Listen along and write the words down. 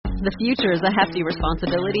The future is a hefty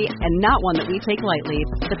responsibility and not one that we take lightly.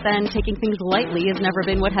 But then, taking things lightly has never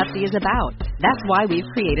been what Hefty is about. That's why we've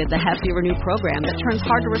created the Hefty Renew program that turns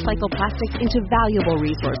hard-to-recycle plastics into valuable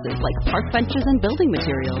resources like park benches and building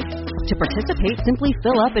materials. To participate, simply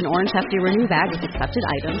fill up an orange Hefty Renew bag with accepted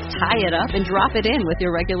items, tie it up, and drop it in with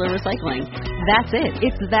your regular recycling. That's it.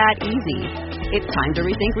 It's that easy. It's time to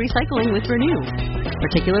rethink recycling with Renew.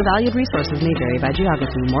 Particular valued resources may vary by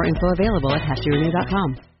geography. More info available at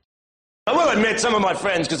heftyrenew.com. I will admit, some of my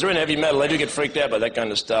friends, because they're in heavy metal, they do get freaked out by that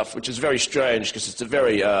kind of stuff, which is very strange, because it's a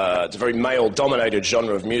very male-dominated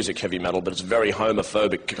genre of music, heavy metal, but it's a very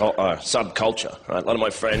homophobic subculture, right? A lot of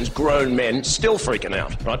my friends, grown men, still freaking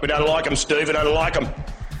out, right? We don't like them, Steve, we don't like them.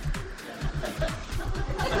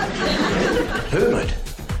 Who, mate?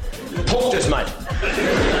 Porters, mate.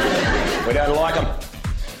 We don't like them.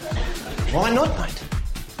 Why not, mate?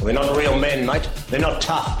 Well, they're not real men, mate. They're not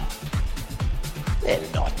tough. They're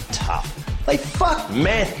not tough. They fuck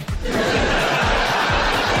men.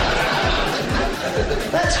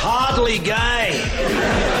 That's hardly gay.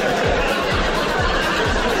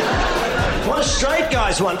 What do straight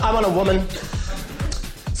guys want? I want a woman.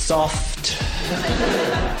 Soft.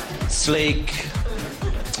 Sleek.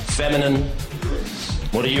 Feminine.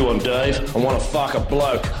 What do you want, Dave? I want to fuck a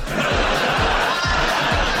bloke.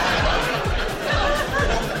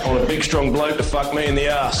 I want a big, strong bloke to fuck me in the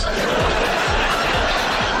ass.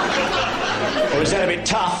 Or is that a bit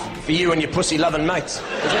tough for you and your pussy-loving mates?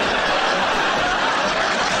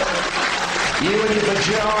 You and your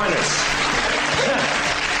vaginas.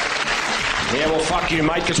 Yeah, well, fuck you,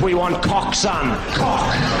 mate, because we want cock, son.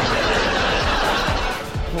 Cock.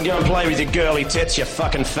 Go and play with your girly tits, you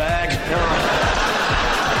fucking fag.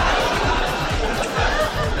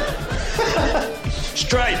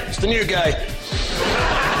 Straight. It's the new gay.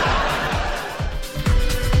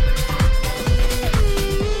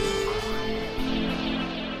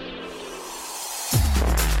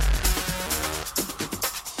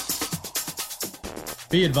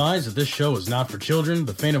 Be advised that this show is not for children,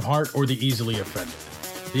 the faint of heart, or the easily offended.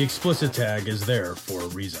 The explicit tag is there for a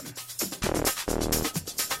reason.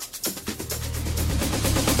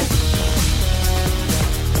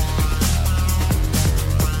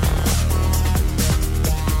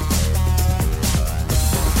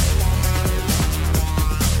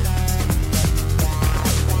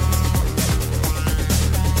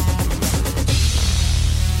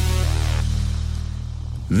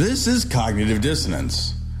 This is Cognitive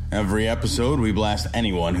Dissonance. Every episode, we blast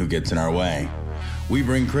anyone who gets in our way. We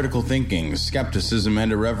bring critical thinking, skepticism,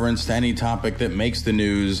 and irreverence to any topic that makes the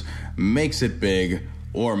news, makes it big,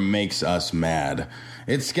 or makes us mad.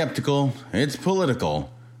 It's skeptical, it's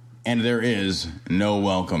political, and there is no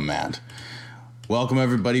welcome mat. Welcome,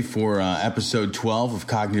 everybody, for episode 12 of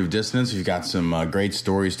Cognitive Dissonance. We've got some great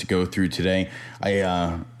stories to go through today.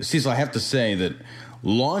 Cecil, I have to say that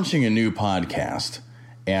launching a new podcast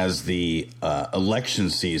as the election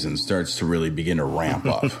season starts to really begin to ramp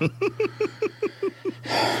up.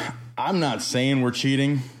 I'm not saying we're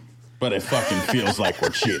cheating, but it fucking feels like we're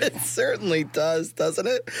cheating. It certainly does, doesn't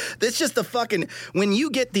it? It's just the fucking, when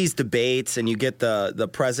you get these debates and you get the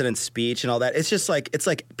president's speech and all that, it's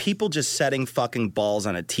like people just setting fucking balls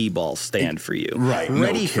on a T-ball stand for you. Right.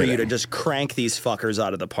 Ready for you to just crank these fuckers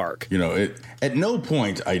out of the park. You know, at no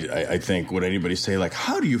point, I think, would anybody say, like,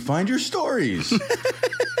 how do you find your stories?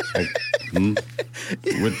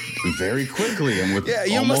 With very quickly and with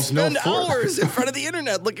you almost must spend no hours in front of the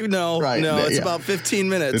internet looking. It's about 15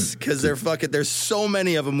 minutes because there's so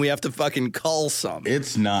many of them we have to fucking cull some.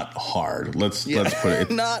 It's not hard. Let's put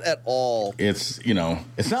it. Not at all. It's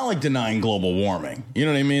it's not like denying global warming. You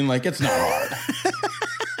know what I mean? Like, it's not hard.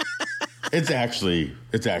 It's actually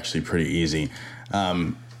pretty easy.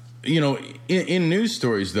 In news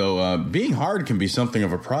stories though, being hard can be something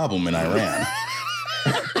of a problem in Iran.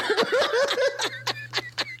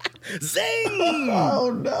 Zing!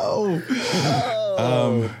 Oh, no.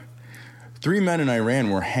 Oh. 3 men in Iran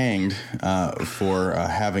were hanged for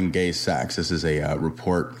having gay sex. This is a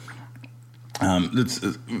report that's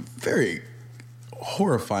very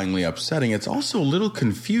horrifyingly upsetting. It's also a little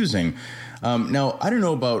confusing. Now, I don't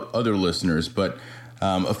know about other listeners, but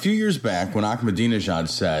a few years back when Ahmadinejad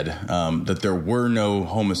said that there were no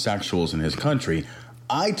homosexuals in his country,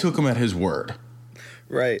 I took him at his word.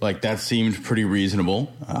 Right. Like, that seemed pretty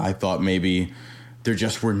reasonable. I thought maybe there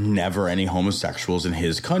just were never any homosexuals in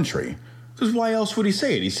his country. Because why else would he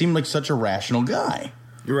say it? He seemed like such a rational guy.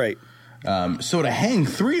 Right. So to hang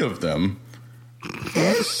 3 of them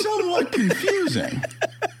is somewhat confusing.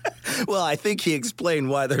 Well, I think he explained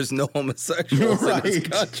why there's no homosexuals in this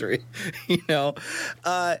country.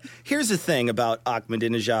 Here's the thing about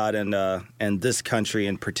Ahmadinejad and this country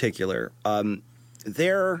in particular.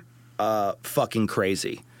 They're fucking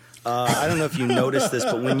crazy. I don't know if you noticed this,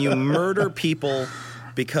 but when you murder people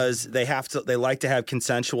because they like to have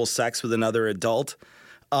consensual sex with another adult,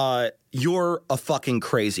 you're a fucking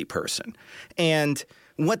crazy person. And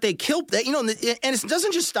what they kill, and it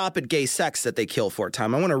doesn't just stop at gay sex that they kill for,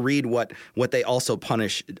 Tom. I want to read what they also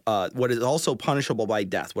punish, what is also punishable by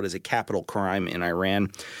death. What is a capital crime in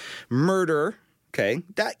Iran? Murder. Okay,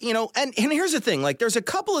 and here's the thing. Like, there's a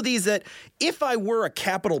couple of these that if I were a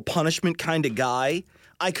capital punishment kind of guy,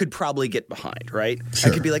 I could probably get behind, right?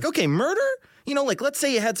 Sure. I could be like, okay, murder? Like, let's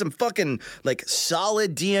say you had some fucking, like,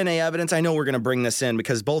 solid DNA evidence. I know we're going to bring this in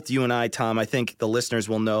because both you and I, Tom, I think the listeners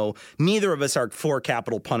will know, neither of us are for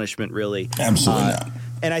capital punishment, really. Absolutely not.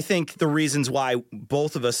 And I think the reasons why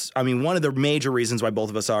both of us, one of the major reasons why both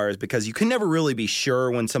of us are is because you can never really be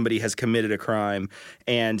sure when somebody has committed a crime,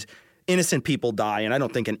 and innocent people die, and I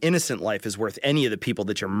don't think an innocent life is worth any of the people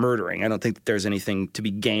that you're murdering. I don't think that there's anything to be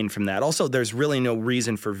gained from that. Also, there's really no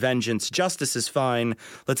reason for vengeance. Justice is fine.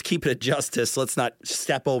 Let's keep it at justice. Let's not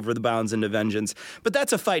step over the bounds into vengeance. But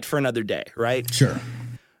that's a fight for another day, right? Sure.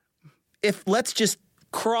 Let's just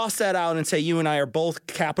cross that out and say you and I are both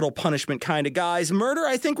capital punishment kind of guys. Murder,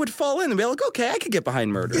 I think, would fall in and be like, okay, I could get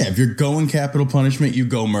behind murder. Yeah, if you're going capital punishment, you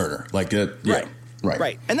go murder. Like, yeah. Right.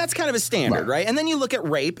 Right. And that's kind of a standard, right? And then you look at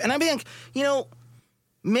rape, and I think,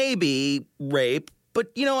 maybe rape,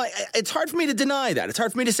 but, it's hard for me to deny that. It's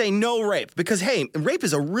hard for me to say no rape because, hey, rape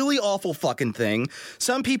is a really awful fucking thing.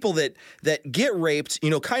 Some people that get raped,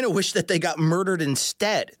 kind of wish that they got murdered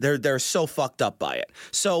instead. They're so fucked up by it.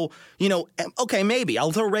 So, okay, maybe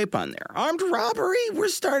I'll throw rape on there. Armed robbery, we're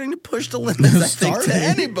starting to push the limits, I think, to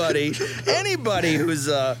anybody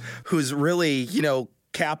who's really,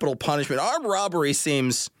 capital punishment. Armed robbery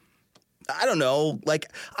seems, I don't know,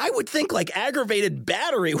 like I would think like aggravated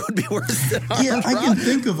battery would be worse than armed robbery. I can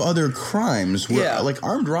think of other crimes where like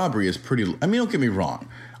armed robbery is pretty, don't get me wrong.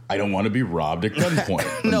 I don't want to be robbed at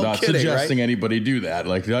gunpoint. No I'm not kidding, suggesting right? anybody do that.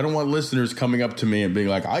 Like, I don't want listeners coming up to me and being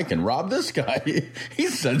like, I can rob this guy. He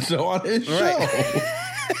said so on his show.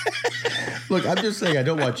 Look, I'm just saying I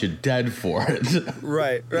don't want you dead for it.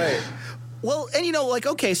 Right. Well, and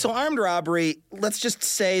okay, so armed robbery, let's just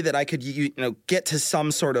say that I could, get to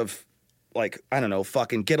some sort of, like, I don't know,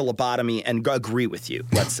 fucking get a lobotomy and agree with you,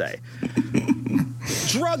 let's say.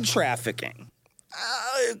 Drug trafficking.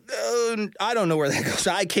 I don't know where that goes.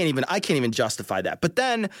 I can't even justify that. But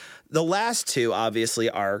then the last two, obviously,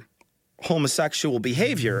 are homosexual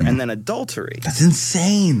behavior and then adultery. That's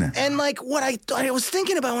insane. And, like, what I was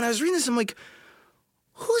thinking about when I was reading this, I'm like,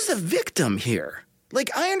 who's the victim here? Like,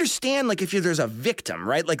 I understand, like, if there's a victim,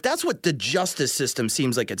 right? Like, that's what the justice system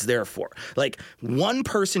seems like it's there for. Like, one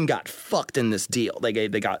person got fucked in this deal. They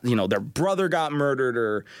got, their brother got murdered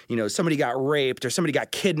or, somebody got raped or somebody got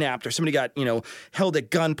kidnapped or somebody got, held at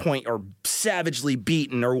gunpoint or savagely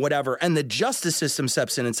beaten or whatever. And the justice system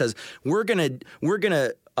steps in and says, you're going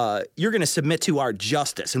to submit to our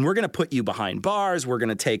justice and we're going to put you behind bars. We're going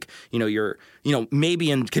to take,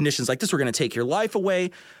 maybe in conditions like this, we're going to take your life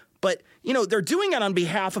away. But, they're doing it on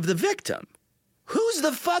behalf of the victim. Who's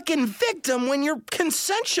the fucking victim when you're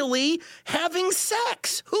consensually having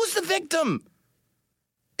sex? Who's the victim?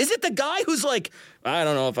 Is it the guy who's like, I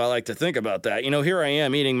don't know if I like to think about that. Here I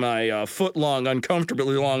am eating my foot-long,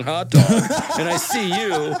 uncomfortably long hot dog, and I see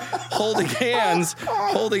you holding hands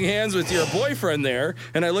with your boyfriend there,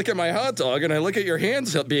 and I look at my hot dog, and I look at your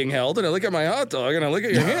hands being held, and I look at my hot dog, and I look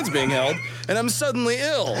at your hands being held, and I'm suddenly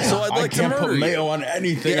ill, so I'd like to murder you. I can't put mayo on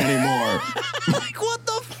anything anymore. Like, what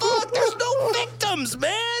the fuck? There's no victims,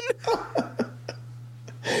 man!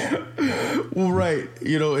 Well, right.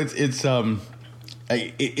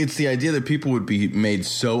 It's the idea that people would be made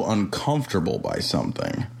so uncomfortable by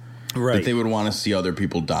something that they would want to see other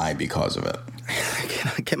people die because of it. I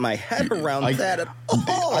cannot get my head around that at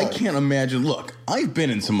all. I can't imagine. Look, I've been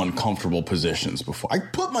in some uncomfortable positions before. I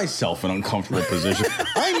put myself in uncomfortable positions.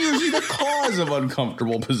 I'm usually the cause of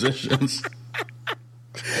uncomfortable positions.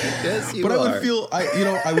 Yes, you but are. I would feel,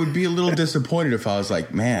 I would be a little disappointed if I was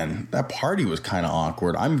like, man, that party was kind of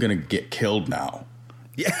awkward. I'm going to get killed now.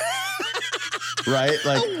 Yeah. Right?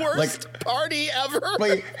 Like the worst party ever.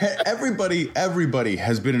 Like, everybody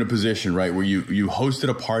has been in a position, right, where you hosted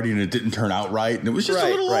a party and it didn't turn out right, and it was just a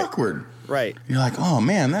little awkward. Right. You're like, oh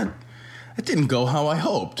man, that didn't go how I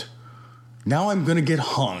hoped. Now I'm gonna get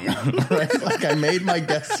hung. Right? Like, I made my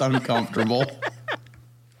guests uncomfortable.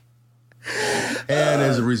 And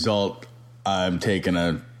as a result, I'm taking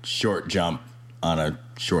a short jump on a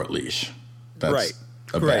short leash. That's right.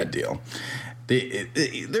 a bad deal.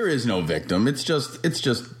 There is no victim. It's just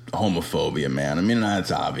homophobia, man. I mean,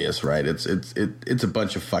 that's obvious, right? It's a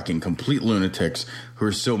bunch of fucking complete lunatics who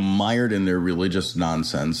are so mired in their religious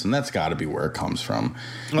nonsense, and that's got to be where it comes from.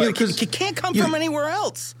 Well, it can't come from anywhere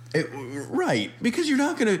else. Right, because you're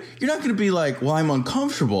not gonna be like, well, I'm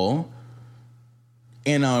uncomfortable,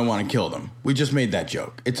 and now I want to kill them. We just made that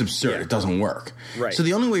joke. It's absurd. Yeah. It doesn't work. Right. So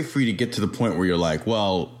the only way for you to get to the point where you're like,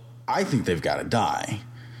 well, I think they've got to die,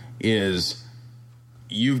 is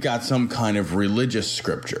you've got some kind of religious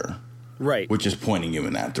scripture, right, which is pointing you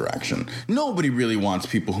in that direction. Nobody really wants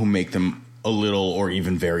people who make them a little or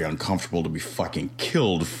even very uncomfortable to be fucking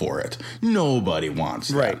killed for it. Nobody wants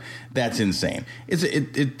that. Right. That's insane.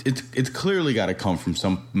 It's clearly got to come from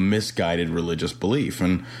some misguided religious belief.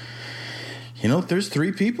 And, you know, there's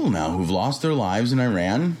 3 people now who've lost their lives in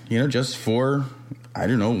Iran, you know, just for, I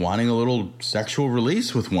don't know, wanting a little sexual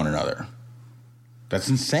release with one another. That's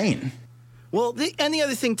insane. Well, and the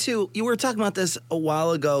other thing, too, you were talking about this a while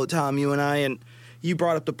ago, Tom, you and I, and you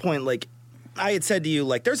brought up the point, like, I had said to you,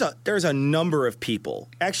 like, there's a number of people.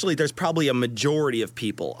 Actually, there's probably a majority of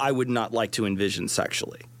people I would not like to envision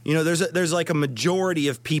sexually. You know, there's like a majority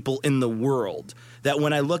of people in the world that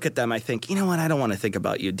when I look at them, I think, you know what, I don't want to think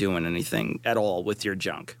about you doing anything at all with your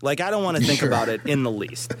junk. Like, I don't want to think about it in the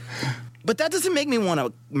least. But that doesn't make me want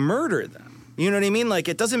to murder them. You know what I mean? Like,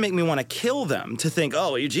 it doesn't make me want to kill them to think,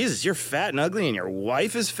 oh, Jesus, you're fat and ugly and your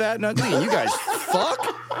wife is fat and ugly and you guys fuck?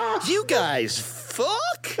 You guys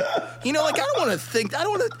fuck? You know, like, I don't want to think,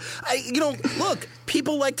 look,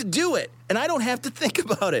 people like to do it and I don't have to think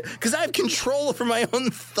about it because I have control over my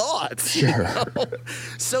own thoughts. Sure. You know?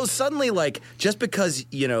 So suddenly, like, just because,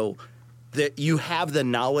 you know, that you have the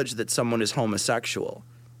knowledge that someone is homosexual,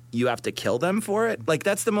 you have to kill them for it? Like,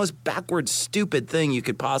 that's the most backward, stupid thing you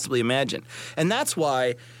could possibly imagine. And that's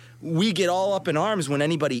why we get all up in arms when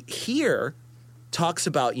anybody here talks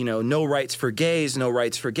about, you know, no rights for gays, no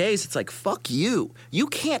rights for gays. It's like, fuck you. You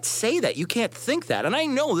can't say that. You can't think that. And I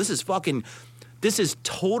know this is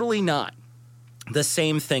totally not the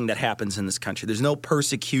same thing that happens in this country. There's no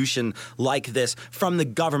persecution like this from the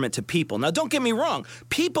government to people. Now, don't get me wrong.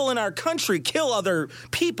 People in our country kill other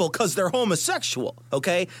people because they're homosexual,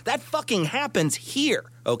 okay? That fucking happens here,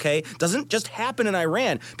 okay? Doesn't just happen in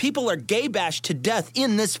Iran. People are gay bashed to death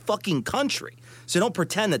in this fucking country. So don't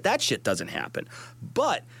pretend that shit doesn't happen.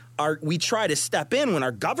 But we try to step in when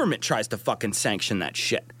our government tries to fucking sanction that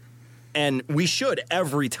shit. And we should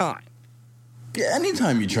every time. Yeah,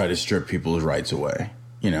 anytime you try to strip people's rights away,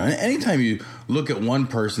 you know, anytime you look at one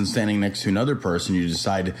person standing next to another person, you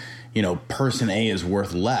decide, you know, person A is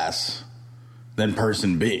worth less than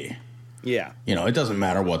person B. Yeah. You know, it doesn't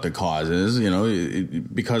matter what the cause is, you know,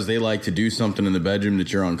 because they like to do something in the bedroom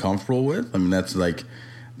that you're uncomfortable with. I mean,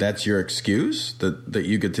 that's your excuse that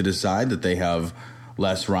you get to decide that they have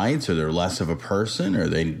less rights or they're less of a person or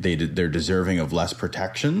they're deserving of less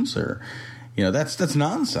protections or, you know, that's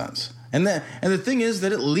nonsense. And the thing is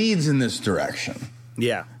that it leads in this direction.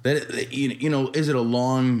 Yeah. That you know, is it a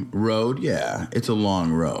long road? Yeah, it's a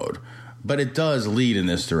long road, but it does lead in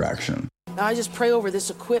this direction. Now I just pray over this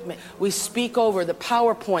equipment. We speak over the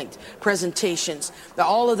PowerPoint presentations,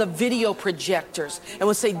 all of the video projectors, and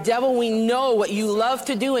we say, devil, we know what you love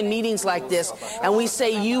to do in meetings like this, and we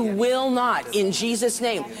say you will not, in Jesus'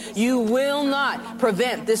 name, you will not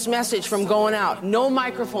prevent this message from going out. No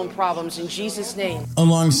microphone problems in Jesus' name.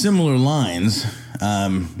 Along similar lines,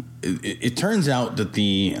 it turns out that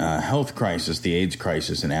the health crisis, the AIDS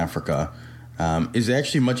crisis in Africa, is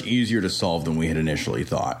actually much easier to solve than we had initially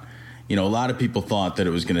thought. You know, a lot of people thought that it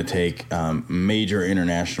was going to take major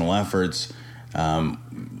international efforts, a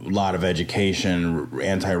lot of education,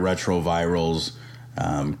 antiretrovirals,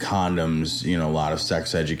 condoms, you know, a lot of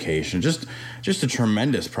sex education, just a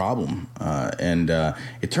tremendous problem. And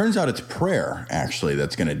it turns out it's prayer, actually,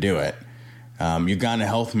 that's going to do it. Uganda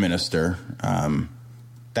health minister,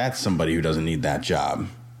 that's somebody who doesn't need that job,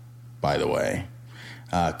 by the way,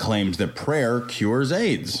 claims that prayer cures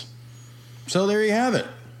AIDS. So there you have it.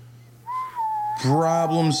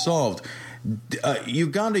 Problem solved.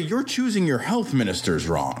 Uganda, you're choosing your health ministers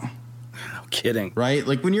wrong. No kidding. Right?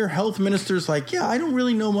 Like when your health minister's like, yeah, I don't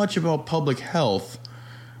really know much about public health.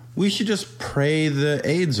 We should just pray the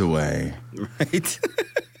AIDS away. Right.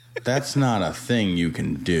 That's not a thing you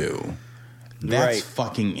can do. That's right.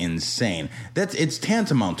 Fucking insane. It's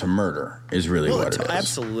tantamount to murder is really what it is.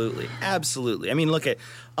 Absolutely. Absolutely. I mean, look at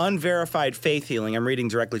unverified faith healing. I'm reading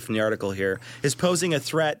directly from the article here. Is posing a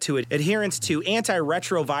threat to adherence to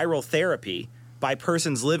antiretroviral therapy by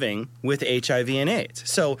persons living with HIV and AIDS.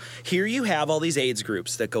 So here you have all these AIDS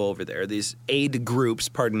groups that go over there, these aid groups,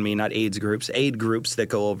 pardon me, not AIDS groups, aid groups that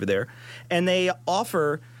go over there, and they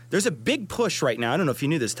offer. There's a big push right now. I don't know if you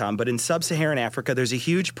knew this, Tom, but in sub-Saharan Africa, there's a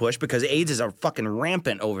huge push because AIDS is fucking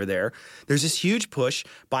rampant over there. There's this huge push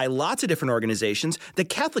by lots of different organizations, the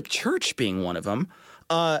Catholic Church being one of them,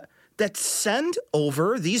 that send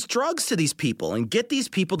over these drugs to these people and get these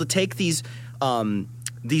people to take these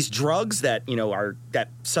drugs that that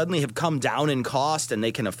suddenly have come down in cost and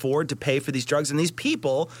they can afford to pay for these drugs. And these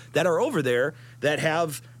people that are over there that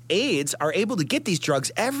have AIDS are able to get these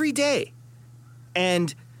drugs every day,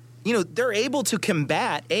 and they're able to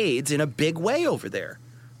combat AIDS in a big way over there.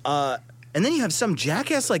 And then you have some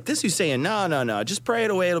jackass like this who's saying, no, just pray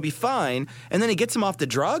it away, it'll be fine. And then he gets him off the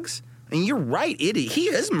drugs. And you're right, he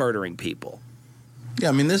is murdering people. Yeah,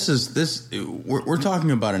 I mean, we're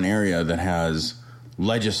talking about an area that has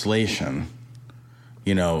legislation,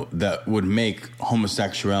 that would make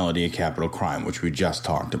homosexuality a capital crime, which we just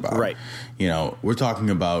talked about. Right. We're talking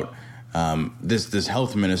about this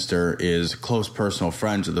health minister is close personal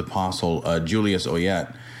friends with the Apostle Julius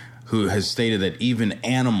Oyet, who has stated that even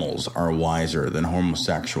animals are wiser than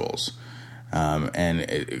homosexuals, and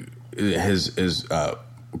his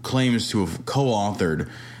claims to have co-authored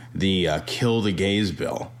the Kill the Gays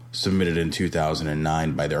bill submitted in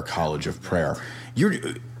 2009 by their College of Prayer.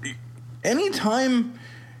 Anytime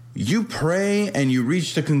you pray and you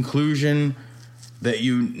reach the conclusion that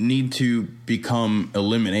you need to become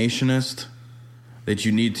eliminationist, that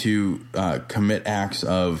you need to commit acts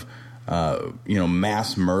of,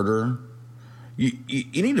 mass murder,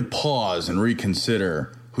 you need to pause and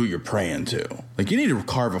reconsider who you're praying to. Like, you need to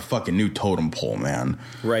carve a fucking new totem pole, man.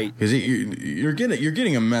 Right. Because you're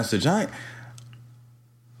getting a message.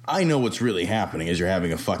 I know what's really happening is you're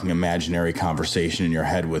having a fucking imaginary conversation in your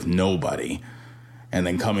head with nobody, and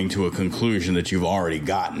then coming to a conclusion that you've already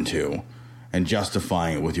gotten to, and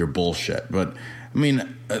justifying it with your bullshit. But I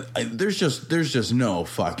mean, there's just no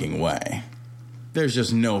fucking way. There's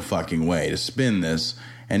just no fucking way to spin this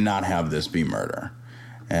and not have this be murder.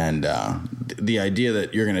 And the idea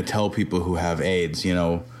that you're going to tell people who have AIDS,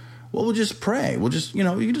 we'll just pray. We'll just, you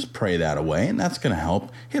can just pray that away, and that's going to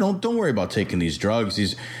help. Hey, don't worry about taking these drugs.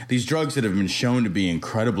 These drugs that have been shown to be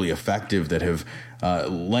incredibly effective, that have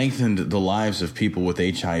lengthened the lives of people with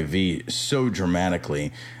HIV so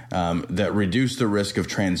dramatically, that reduce the risk of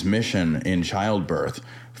transmission in childbirth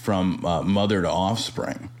from mother to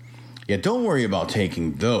offspring. Yeah, don't worry about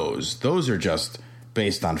taking those. Those are just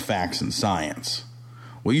based on facts and science.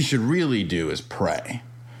 What you should really do is pray.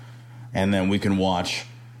 And then we can watch,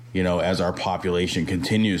 as our population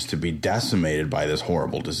continues to be decimated by this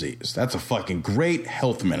horrible disease. That's a fucking great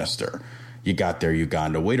health minister you got there,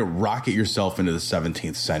 Uganda. Way to rocket yourself into the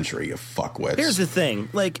 17th century, you fuckwits. Here's the thing.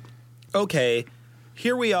 Okay,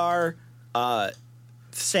 here we are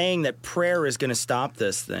saying that prayer is going to stop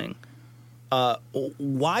this thing.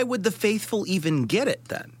 Why would the faithful even get it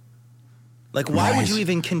then? Why would you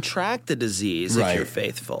even contract the disease if you're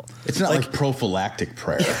faithful? It's not like prophylactic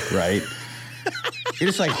prayer, right?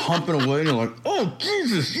 You're just humping away and you're like, oh,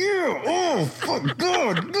 Jesus, yeah. Oh, fuck,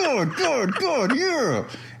 God, yeah.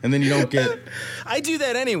 And then you don't get... I do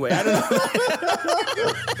that anyway. I don't know.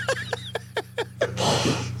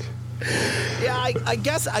 Yeah, I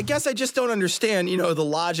guess I just don't understand, the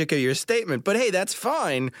logic of your statement. But hey, that's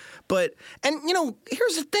fine. But,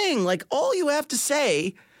 here's the thing. All you have to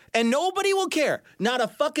say... And nobody will care. Not a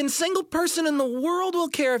fucking single person in the world will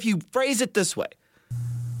care if you phrase it this way.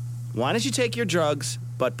 Why don't you take your drugs,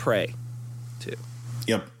 but pray, too?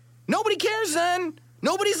 Yep. Nobody cares then.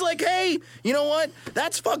 Nobody's like, hey, you know what?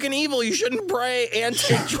 That's fucking evil. You shouldn't pray and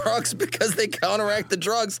take drugs because they counteract the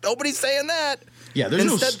drugs. Nobody's saying that. Yeah, there's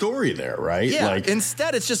no story there, right? Yeah,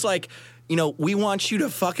 instead it's just we want you to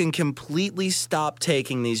fucking completely stop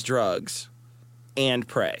taking these drugs. And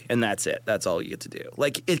pray, and that's it. That's all you get to do.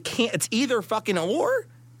 It's either fucking or.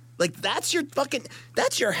 That's your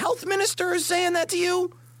health minister is saying that to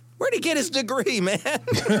you? Where'd he get his degree, man?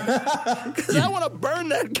 Because I want to burn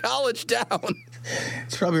that college down.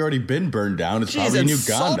 It's probably already been burned down. It's probably in Uganda.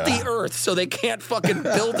 Salt the earth so they can't fucking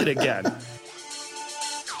build it again. Whatever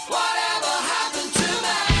happened to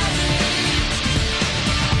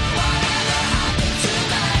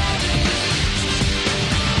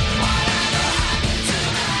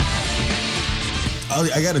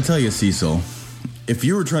I got to tell you, Cecil, if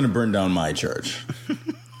you were trying to burn down my church,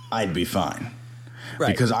 I'd be fine.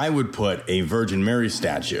 Right. Because I would put a Virgin Mary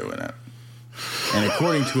statue in it. And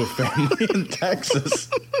according to a family in Texas,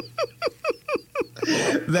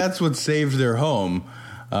 that's what saved their home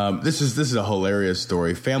This is a hilarious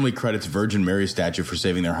story. Family credits Virgin Mary statue for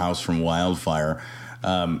saving their house from wildfire.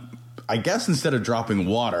 I guess instead of dropping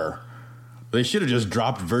water, they should have just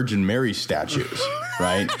dropped Virgin Mary statues,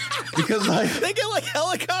 right? Because they get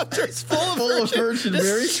helicopters full of Virgin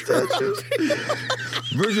Mary statues.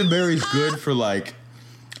 Virgin Mary's good for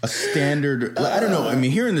a standard. I don't know. I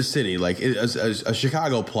mean, here in the city, a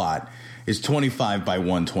Chicago plot is 25 by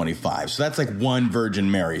 125. So that's one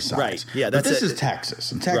Virgin Mary size. Right. Yeah. But this is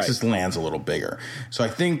Texas, and Texas land's a little bigger. So I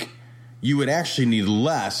think you would actually need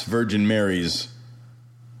less Virgin Marys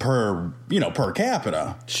per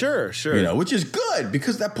capita. Sure. Which is good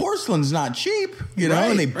because that porcelain's not cheap,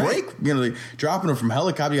 and they break, they dropping them from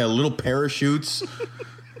helicopter. You got little parachutes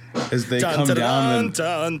as they come down.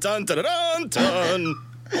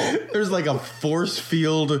 There's a force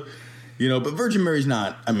field, but Virgin Mary's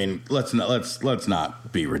not, I mean, let's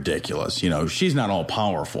not be ridiculous. She's not all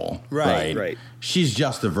powerful. Right. She's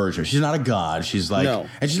just a virgin. She's not a god. She's no.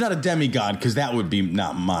 And she's not a demigod because that would be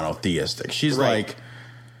not monotheistic. She's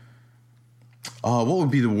what would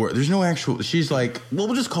be the word? There's no actual. She's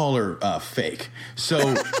we'll just call her fake.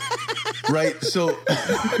 So, right. So,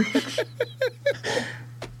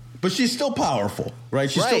 but she's still powerful, right?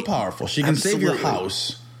 She's still powerful. She can save your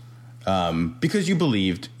house because you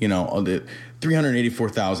believed. The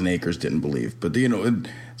 384,000 acres didn't believe, but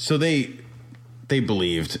so they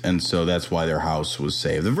believed, and so that's why their house was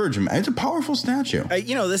saved. The Virgin. It's a powerful statue.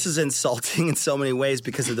 This is insulting in so many ways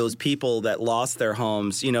because of those people that lost their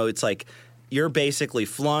homes. It's you're basically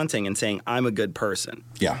flaunting and saying, I'm a good person.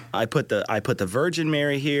 Yeah. I put the Virgin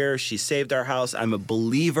Mary here. She saved our house. I'm a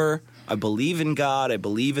believer. I believe in God. I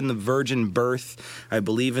believe in the virgin birth. I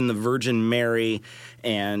believe in the Virgin Mary.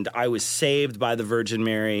 And I was saved by the Virgin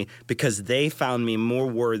Mary because they found me more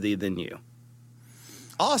worthy than you.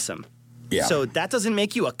 Awesome. Yeah. So that doesn't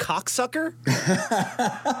make you a cocksucker?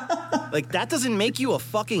 That doesn't make you a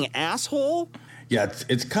fucking asshole? Yeah,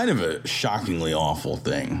 it's kind of a shockingly awful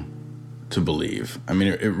thing to believe. I mean,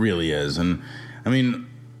 it really is. And I mean,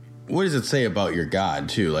 what does it say about your God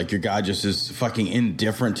too? Your God just is fucking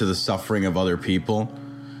indifferent to the suffering of other people.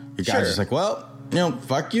 Your God's just well,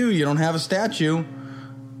 fuck you. You don't have a statue.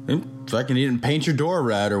 Fucking you didn't paint your door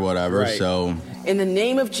red or whatever. Right. So in the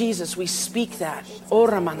name of Jesus, we speak that. Well,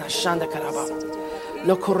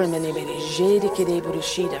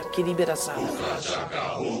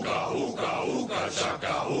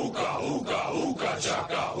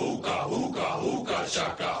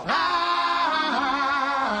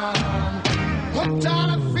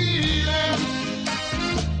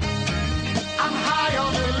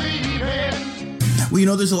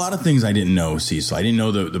 there's a lot of things I didn't know, Cecil. I didn't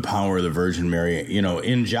know the power of the Virgin Mary.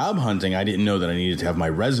 In job hunting, I didn't know that I needed to have my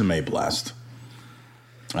resume blessed.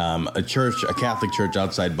 A Catholic church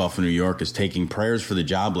outside Buffalo, New York, is taking prayers for the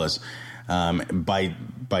jobless by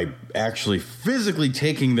actually physically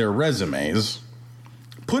taking their resumes,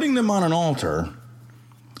 putting them on an altar,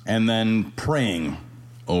 and then praying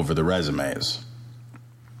over the resumes.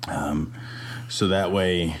 So that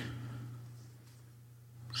way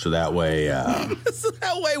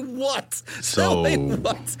what?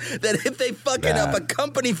 That if they fuck it up, a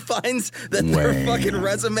company finds that their fucking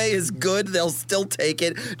resume is good, they'll still take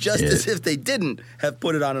it, as if they didn't have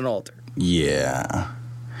put it on an altar. Yeah.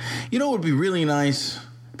 It would be really nice.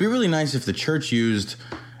 It'd be really nice if the church used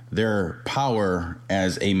their power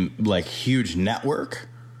as a huge network,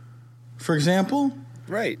 for example.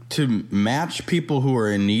 Right. To match people who are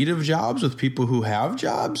in need of jobs with people who have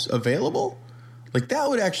jobs available. That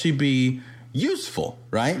would actually be useful,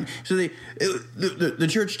 right? So the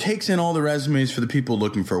church takes in all the resumes for the people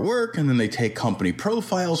looking for work, and then they take company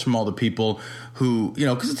profiles from all the people who,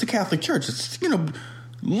 because it's a Catholic church. It's,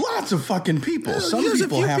 lots of fucking people. Some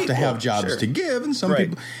people have to have jobs to give, and some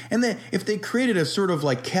people. And then if they created a sort of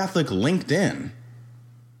Catholic LinkedIn,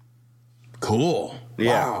 cool.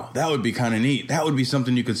 Yeah. Wow, that would be kind of neat. That would be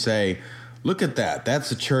something you could say, look at that.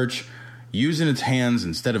 That's a church using its hands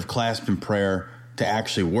instead of clasped in prayer to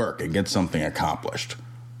actually work and get something accomplished.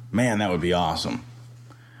 Man, that would be awesome.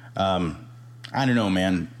 I don't know,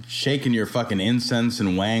 man. Shaking your fucking incense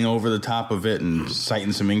and weighing over the top of it and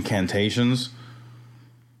citing some incantations.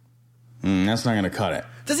 That's not going to cut it.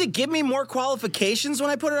 Does it give me more qualifications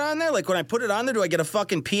when I put it on there? When I put it on there, do I get a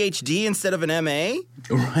fucking PhD instead of an MA?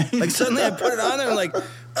 Right. Suddenly I put it on there and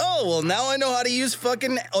oh, well, now I know how to use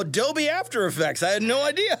fucking Adobe After Effects. I had no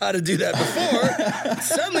idea how to do that before.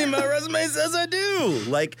 Suddenly my resume says I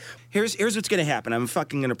do. Here's what's going to happen. I'm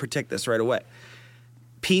fucking going to predict this right away.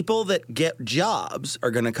 People that get jobs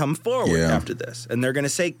are going to come forward after this. And they're going to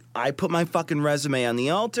say, I put my fucking resume on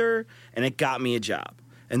the altar and it got me a job.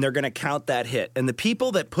 and they're going to count that hit. And the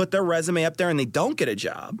people that put their resume up there and they don't get a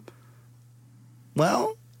job,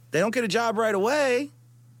 well, they don't get a job right away.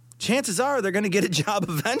 Chances are they're going to get a job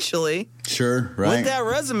eventually. Sure, right. With that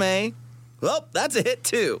resume, well, that's a hit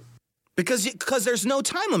too. Because there's no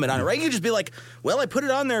time limit on it, right? You can just be like, well, I put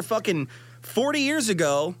it on there fucking 40 years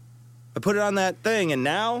ago. I put it on that thing, and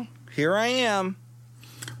now here I am.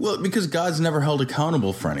 Well, because God's never held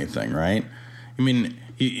accountable for anything, right? I mean,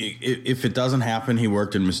 if it doesn't happen, he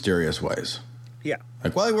worked in mysterious ways. Yeah.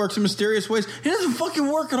 Like, well, he works in mysterious ways. He doesn't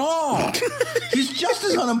fucking work at all. He's just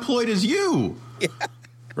as unemployed as you. Yeah.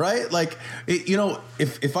 Right? Like,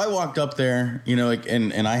 if I walked up there,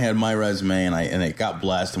 and I had my resume and it got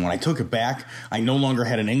blessed, and when I took it back, I no longer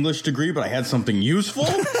had an English degree, but I had something useful.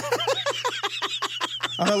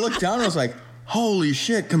 And I looked down and I was like, holy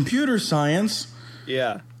shit, computer science.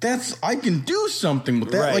 Yeah. I can do something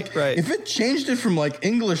with that. Right. If it changed it from like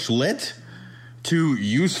English lit to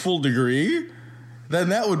useful degree, then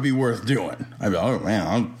that would be worth doing. I mean, oh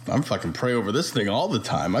man, I'm fucking pray over this thing all the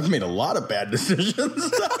time. I've made a lot of bad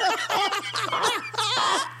decisions.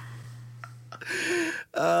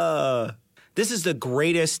 This is the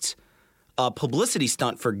greatest publicity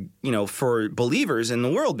stunt for believers in the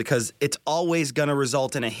world, because it's always going to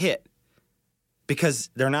result in a hit. Because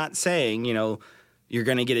they're not saying, you're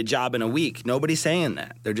going to get a job in a week. Nobody's saying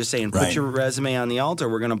that. They're just saying, put your resume on the altar,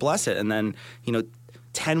 we're going to bless it. And then,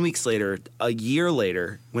 10 weeks later, a year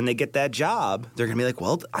later, when they get that job, they're going to be like,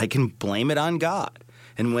 well, I can blame it on God.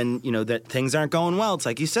 And when, that things aren't going well, it's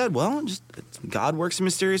like you said, well, God works in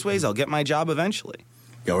mysterious ways. I'll get my job eventually.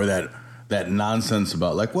 Yeah, or that nonsense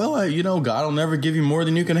about like, well, God will never give you more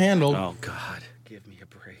than you can handle. Oh, God, give me a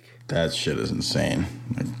break. That shit is insane.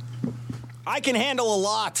 I can handle a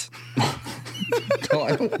lot. No,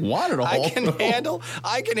 I don't want it all.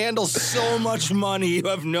 I can handle so much money. You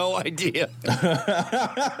have no idea.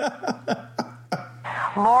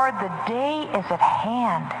 Lord, the day is at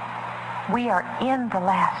hand. We are in the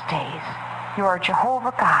last days. You are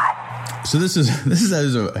Jehovah God. So this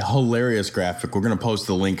is a hilarious graphic. We're going to post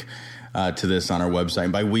the link to this on our website.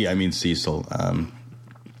 And by we, I mean Cecil. And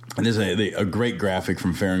this is a great graphic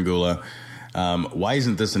from Farangula. Why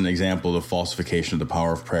isn't this an example of the falsification of the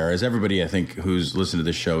power of prayer? As everybody, I think, who's listened to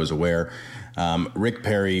this show is aware, Rick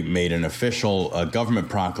Perry made an official government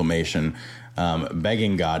proclamation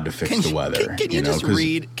begging God to fix the weather. Can you just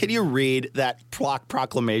read? Can you read that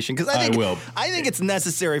proclamation? Because I will. I think it's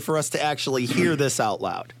necessary for us to actually hear this out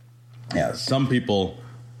loud. Yeah, some people,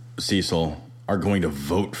 Cecil, are going to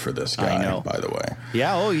vote for this guy. I know. By the way.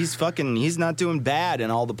 Yeah. Oh, he's not doing bad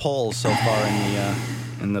in all the polls so far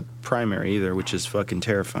in the primary either, which is fucking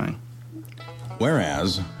terrifying.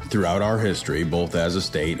 Whereas, throughout our history, both as a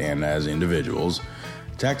state and as individuals,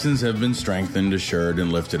 Texans have been strengthened, assured,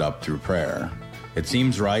 and lifted up through prayer. It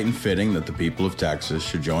seems right and fitting that the people of Texas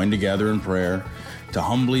should join together in prayer to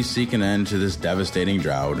humbly seek an end to this devastating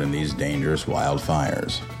drought and these dangerous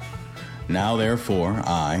wildfires. Now, therefore,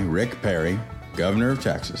 I, Rick Perry, Governor of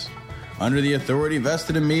Texas, under the authority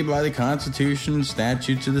vested in me by the Constitution and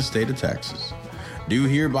statutes of the state of Texas, do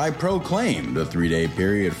hereby proclaim the 3-day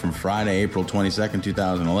period from Friday, April 22nd,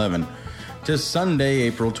 2011 to Sunday,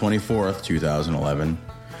 April 24th, 2011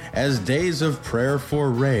 as days of prayer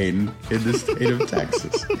for rain in the state of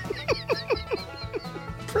Texas.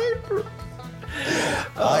 Pray for...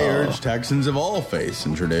 I urge Texans of all faiths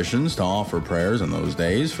and traditions to offer prayers on those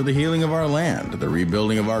days for the healing of our land, the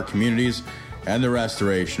rebuilding of our communities, and the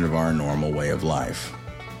restoration of our normal way of life.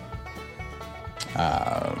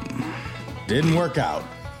 Didn't work out.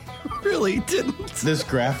 Really didn't. This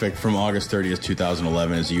graphic from August 30th,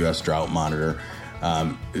 2011 is a U.S. drought monitor.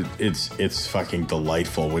 It's fucking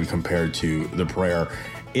delightful when compared to the prayer.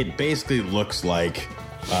 It basically looks like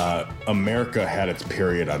America had its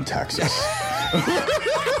period on Texas.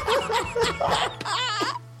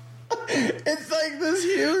 It's like this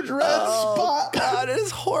huge red spot. God, it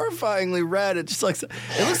is horrifyingly red. It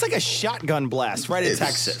looks like a shotgun blast right at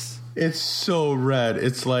Texas. It's so red.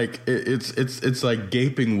 It's like it's like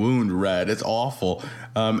gaping wound red. It's awful.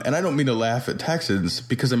 And I don't mean to laugh at Texans,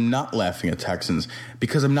 because I'm not laughing at Texans,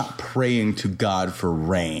 because I'm not praying to God for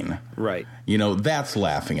rain. Right. That's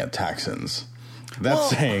laughing at Texans. That's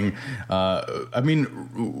saying, I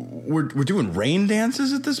mean, we're doing rain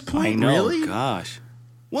dances at this point? I know, really? Gosh.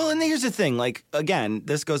 Well, and here's the thing. Like, again,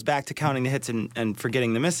 this goes back to counting the hits and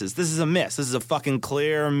forgetting the misses. This is a miss. This is a fucking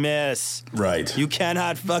clear miss. Right. You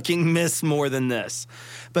cannot fucking miss more than this.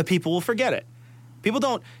 But people will forget it. People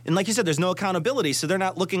don't, and like you said, there's no accountability, so they're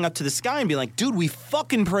not looking up to the sky and being like, dude, we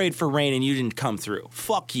fucking prayed for rain and you didn't come through.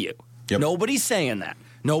 Fuck you. Yep. Nobody's saying that.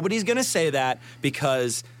 Nobody's going to say that,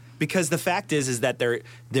 because because the fact is that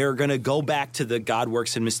they're going to go back to the God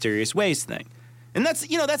works in mysterious ways thing. And that's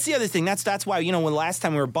the other thing. That's why, when last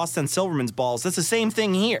time we were busting Silverman's balls, that's the same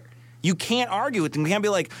thing here. You can't argue with them. You can't be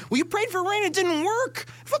like, well, you prayed for rain, it didn't work.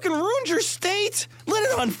 It fucking ruined your state. Lit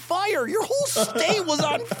it on fire. Your whole state was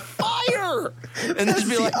on fire. And that's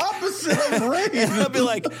the opposite of rain. And they'll be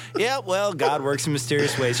like, yeah, well, God works in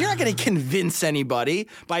mysterious ways. You're not going to convince anybody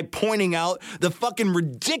by pointing out the fucking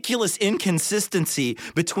ridiculous inconsistency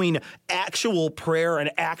between actual prayer and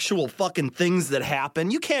actual fucking things that happen.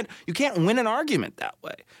 You can't win an argument that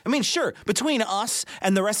way. I mean, sure, between us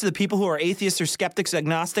and the rest of the people who are atheists or skeptics,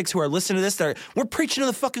 agnostics, who are listening to this, we're preaching to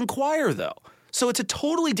the fucking choir, though. So it's a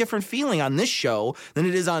totally different feeling on this show than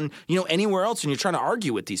it is on, anywhere else when you're trying to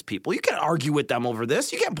argue with these people. You can't argue with them over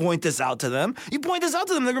this. You can't point this out to them. You point this out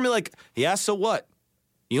to them, they're going to be like, yeah, so what?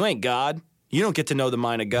 You ain't God. You don't get to know the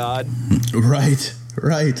mind of God. Right.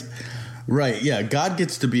 Yeah, God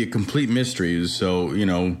gets to be a complete mystery. So,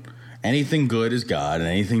 anything good is God and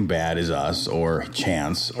anything bad is us or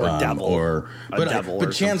chance. Or devil.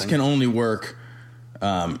 But chance can only work.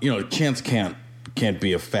 Chance can't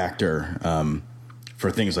be a factor for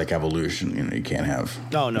things like evolution. You can't have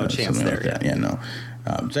no chance there. Like yeah, no.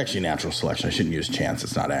 It's actually natural selection. I shouldn't use chance.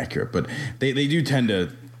 It's not accurate. But they do tend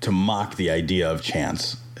to mock the idea of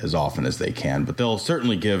chance as often as they can. But they'll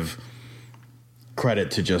certainly give credit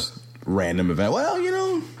to just random event.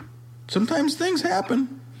 Well, sometimes things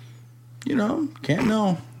happen. Can't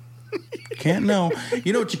know. Can't know.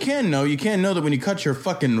 You know what you can know? You can know that when you cut your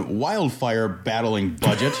fucking wildfire battling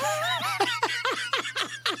budget.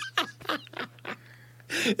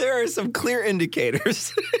 There are some clear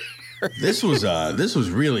indicators. This was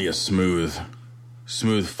really a smooth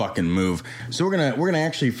fucking move. So we're gonna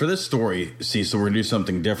actually, for this story, we're gonna do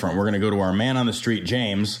something different. We're gonna go to our man on the street,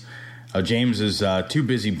 James. James is too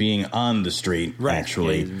busy being on the street, right.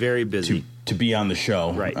 Actually. Yeah, he's very busy. To be on the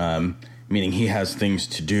show. Right. Meaning he has things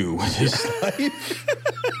to do with his life.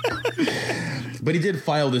 But he did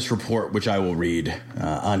file this report, which I will read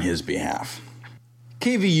on his behalf.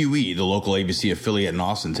 KVUE, the local ABC affiliate in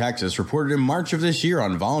Austin, Texas, reported in March of this year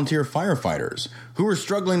on volunteer firefighters who were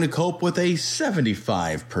struggling to cope with a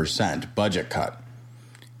 75% budget cut.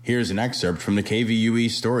 Here's an excerpt from the KVUE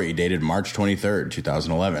story dated March 23rd,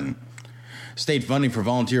 2011. State funding for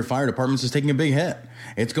volunteer fire departments is taking a big hit.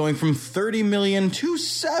 It's going from $30 million to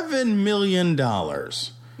 $7 million.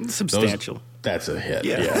 Substantial. That's a hit.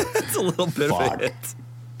 Yeah. That's a little bit of a hit.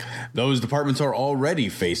 Those departments are already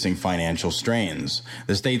facing financial strains.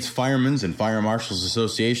 The state's Firemen's and Fire Marshals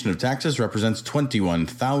Association of Texas represents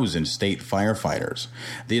 21,000 state firefighters.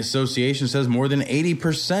 The association says more than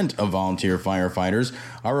 80% of volunteer firefighters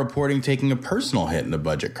are reporting taking a personal hit in the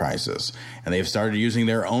budget crisis, and they've started using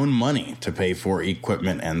their own money to pay for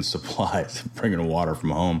equipment and supplies, bringing water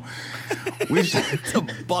from home. It's a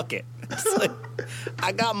bucket. It's like,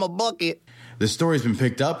 I got my bucket. The story's been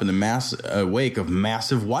picked up in the wake of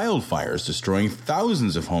massive wildfires destroying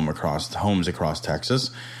thousands of homes across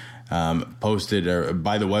Texas, posted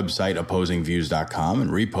by the website opposingviews.com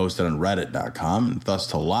and reposted on reddit.com, and thus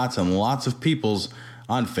to lots and lots of peoples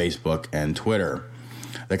on Facebook and Twitter.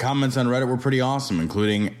 The comments on Reddit were pretty awesome,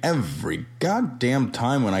 including, every goddamn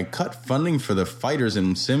time when I cut funding for the fighters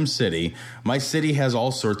in Sim City, my city has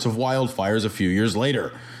all sorts of wildfires a few years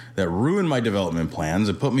later that ruined my development plans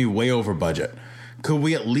and put me way over budget. Could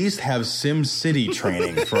we at least have Sim City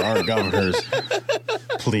training for our governors?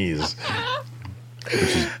 Please. Which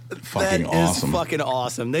is fucking awesome. That is fucking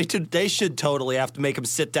awesome. They should totally have to make them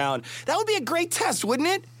sit down. That would be a great test, wouldn't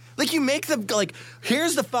it? Like, you make them, like,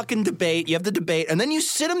 here's the fucking debate. You have the debate, and then you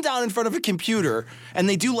sit them down in front of a computer, and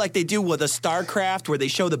they do like they do with a StarCraft, where they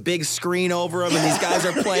show the big screen over them, and these guys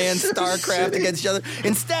are playing StarCraft against each other.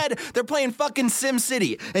 Instead, they're playing fucking Sim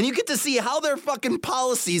City, and you get to see how their fucking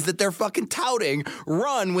policies that they're fucking touting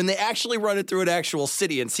run when they actually run it through an actual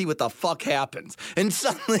city and see what the fuck happens. And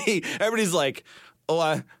suddenly, everybody's like,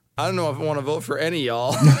 oh, I don't know if I want to vote for any of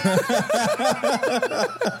y'all.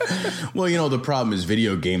 Well, the problem is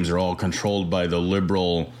video games are all controlled by the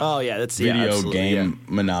liberal video game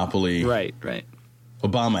monopoly. Right.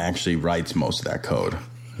 Obama actually writes most of that code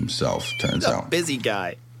himself, turns out. Busy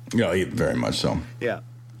guy. Yeah, very much so. Yeah.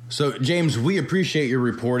 So, James, we appreciate your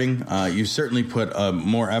reporting. You certainly put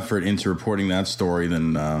more effort into reporting that story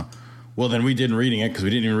than we did in reading it, because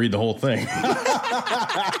we didn't even read the whole thing.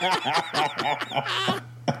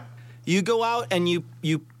 You go out and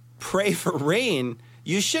you pray for rain.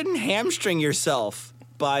 You shouldn't hamstring yourself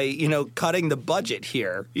by, cutting the budget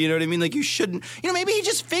here. You know what I mean? Like, you shouldn't. Maybe he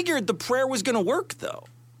just figured the prayer was going to work, though.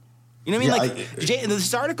 You know what I mean?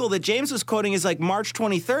 This article that James was quoting is like March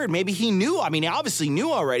 23rd. Maybe he knew. I mean, he obviously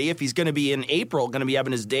knew already if he's going to be in April, going to be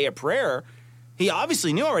having his day of prayer. He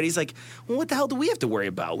obviously knew already. He's like, well, what the hell do we have to worry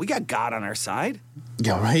about? We got God on our side.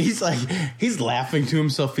 Yeah, right? He's laughing to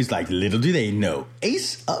himself. He's like, little do they know,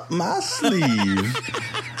 ace up my sleeve.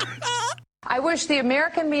 I wish the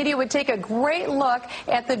American media would take a great look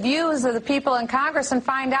at the views of the people in Congress and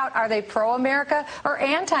find out, are they pro-America or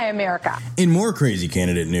anti-America? In more crazy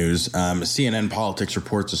candidate news, CNN Politics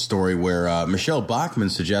reports a story where Michelle Bachmann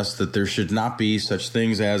suggests that there should not be such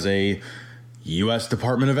things as a U.S.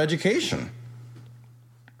 Department of Education.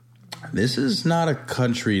 This is not a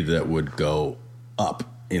country that would go up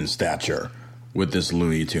in stature with this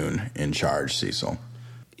Looney Tune in charge, Cecil.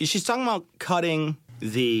 She's talking about cutting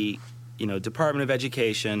the Department of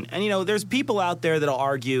Education. And, there's people out there that'll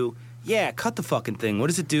argue, yeah, cut the fucking thing. What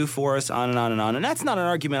does it do for us? On and on and on. And that's not an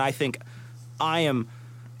argument I think I am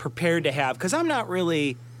prepared to have because I don't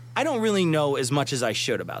really know as much as I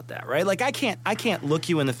should about that, right? Like, I can't look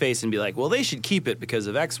you in the face and be like, well, they should keep it because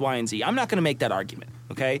of X, Y, and Z. I'm not going to make that argument,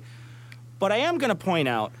 okay? But I am going to point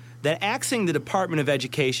out that axing the Department of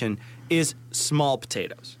Education is small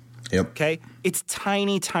potatoes. Yep. Okay? It's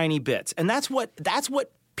tiny, tiny bits. And that's what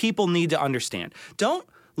people need to understand. Don't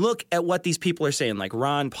look at what these people are saying, like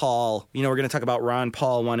Ron Paul. We're going to talk about Ron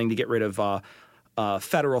Paul wanting to get rid of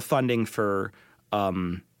federal funding for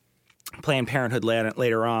Planned Parenthood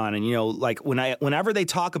later on. And, whenever they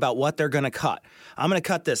talk about what they're going to cut, I'm going to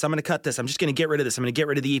cut this, I'm going to cut this, I'm just going to get rid of this, I'm going to get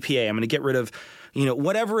rid of the EPA, I'm going to get rid of,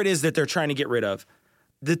 whatever it is that they're trying to get rid of.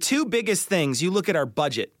 The two biggest things, you look at our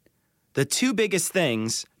budget, the two biggest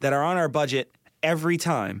things that are on our budget every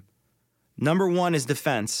time, number one is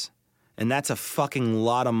defense, and that's a fucking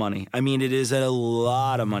lot of money. I mean, it is a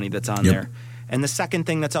lot of money that's on there. And the second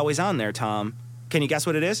thing that's always on there, Tom, can you guess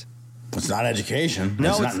what it is? It's not education.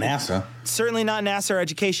 No, it's not NASA. Certainly not NASA or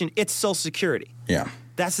education. It's Social Security. Yeah.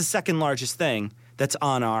 That's the second largest thing that's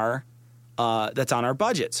on our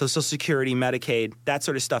budget. So Social Security, Medicaid, that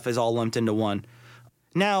sort of stuff is all lumped into one.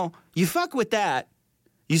 Now, you fuck with that,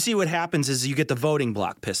 you see what happens is you get the voting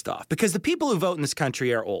bloc pissed off. Because the people who vote in this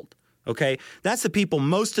country are old, okay? That's the people,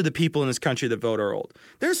 most of the people in this country that vote are old.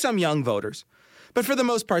 There's some young voters. But for the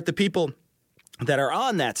most part, the people that are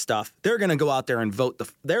on that stuff, they're going to go out there and vote.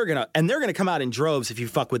 They're going to come out in droves if you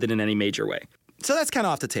fuck with it in any major way. So that's kind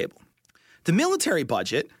of off the table. The military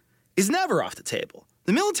budget is never off the table.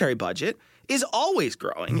 The military budget is always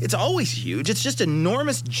growing. It's always huge. It's just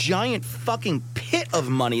enormous, giant fucking pit of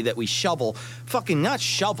money that we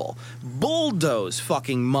bulldoze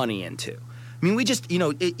fucking money into. I mean, we just,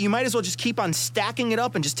 you might as well just keep on stacking it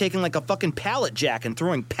up and just taking like a fucking pallet jack and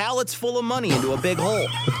throwing pallets full of money into a big hole.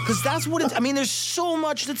 Because that's what it's, there's so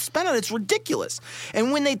much that's spent on it. It's ridiculous.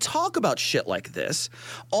 And when they talk about shit like this,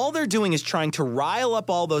 all they're doing is trying to rile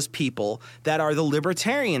up all those people that are the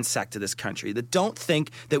libertarian sect of this country that don't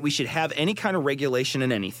think that we should have any kind of regulation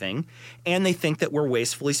in anything, and they think that we're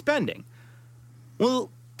wastefully spending.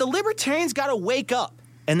 Well, the libertarians got to wake up,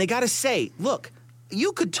 and they got to say, look,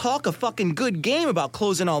 you could talk a fucking good game about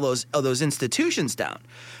closing all those institutions down.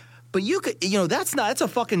 But you could, that's a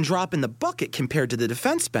fucking drop in the bucket compared to the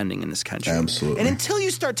defense spending in this country. Absolutely. And until you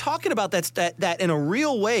start talking about that in a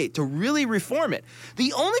real way to really reform it,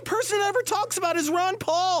 the only person that ever talks about is Ron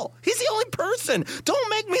Paul. He's the only person. Don't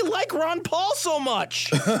make me like Ron Paul so much.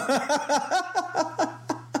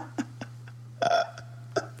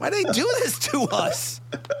 Why'd they do this to us?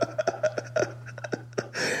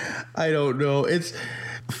 I don't know. It's,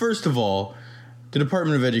 first of all, the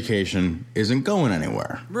Department of Education isn't going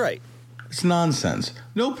anywhere. Right. It's nonsense.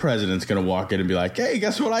 No president's going to walk in and be like, hey,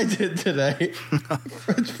 guess what I did today?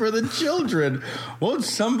 It's for the children. Won't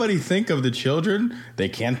somebody think of the children? They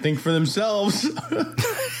can't think for themselves.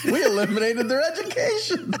 We eliminated their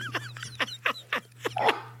education.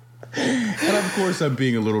 And of course, I'm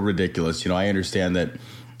being a little ridiculous. I understand that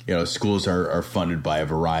schools are funded by a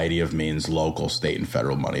variety of means, local, state, and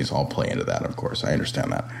federal monies all play into that, of course. I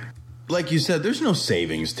understand that. Like you said, there's no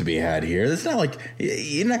savings to be had here. It's not like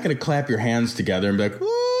you're not going to clap your hands together and be like,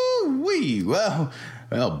 woo-wee, well,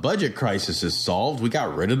 budget crisis is solved. We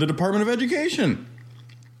got rid of the Department of Education.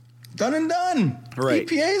 Done and done. Right.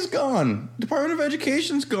 EPA's gone. Department of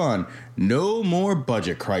Education's gone. No more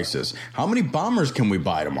budget crisis. How many bombers can we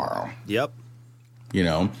buy tomorrow? Yep.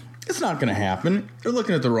 It's not going to happen. They're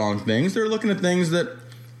looking at the wrong things. They're looking at things that,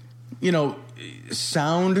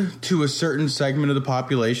 sound to a certain segment of the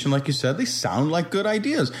population. Like you said, they sound like good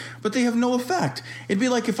ideas, but they have no effect. It'd be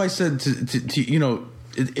like if I said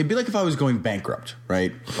it'd be like if I was going bankrupt,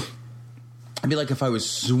 right? I'd be like if I was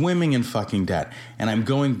swimming in fucking debt and I'm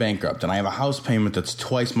going bankrupt and I have a house payment that's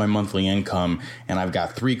twice my monthly income and I've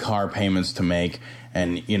got 3 car payments to make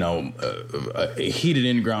and, you know, a heated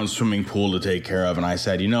in-ground swimming pool to take care of. And I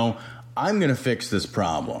said, you know, I'm going to fix this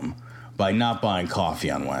problem by not buying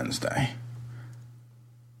coffee on Wednesday.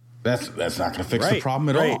 That's not going to fix the problem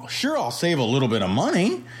at all. Sure, I'll save a little bit of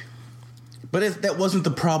money, but that wasn't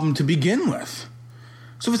the problem to begin with.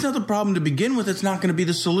 So if it's not the problem to begin with, it's not going to be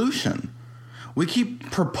the solution. We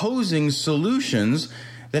keep proposing solutions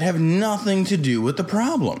that have nothing to do with the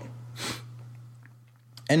problem.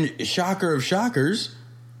 And shocker of shockers,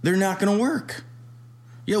 they're not going to work.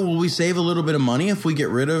 Yeah, will we save a little bit of money if we get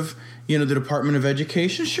rid of, you know, the Department of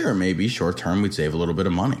Education? Sure, maybe short term we'd save a little bit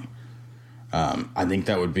of money. I think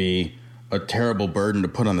that would be a terrible burden to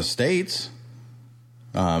put on the states.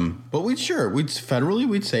 But we'd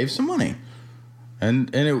save some money.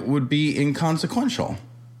 And it would be inconsequential.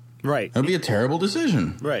 Right. It would be a terrible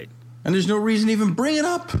decision. Right. And there's no reason to even bring it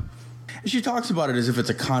up. She talks about it as if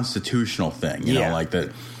it's a constitutional thing. You know, like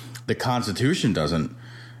the Constitution doesn't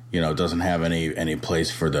have any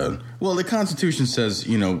place for the... Well, the Constitution says,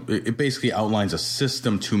 you know, it basically outlines a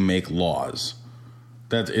system to make laws.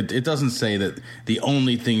 That it doesn't say that the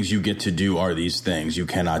only things you get to do are these things. You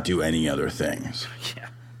cannot do any other things. Yeah.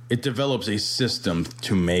 It develops a system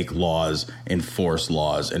to make laws, enforce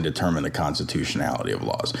laws, and determine the constitutionality of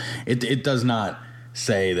laws. It does not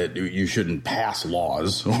say that you shouldn't pass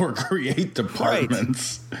laws or create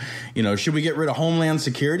departments. Right. You know, should we get rid of Homeland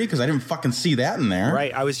Security? Because I didn't fucking see that in there.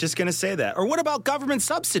 Right, I was just going to say that. Or what about government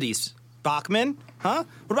subsidies, Bachmann? Huh?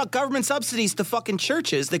 What about government subsidies to fucking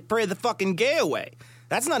churches that pray the fucking gay away?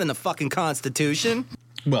 That's not in the fucking Constitution.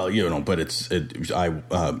 Well, you know, but I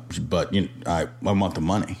want the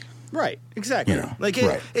money. Right, exactly. You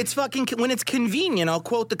know, it's fucking, when it's convenient, I'll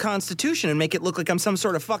quote the Constitution and make it look like I'm some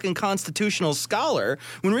sort of fucking constitutional scholar,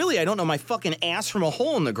 when really I don't know my fucking ass from a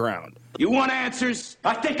hole in the ground. You want answers?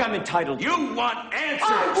 I think I'm entitled. You want answers?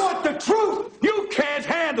 I want the truth! You can't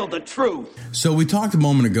handle the truth! So we talked a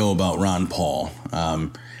moment ago about Ron Paul.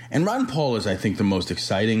 And Ron Paul is, I think, the most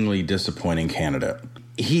excitingly disappointing candidate.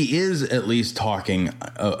 He is at least talking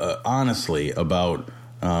honestly about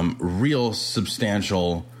real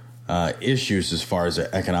substantial issues as far as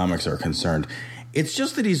economics are concerned. It's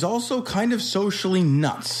just that he's also kind of socially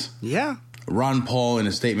nuts. Yeah. Ron Paul, in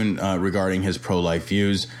a statement regarding his pro-life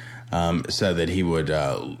views, said that he would,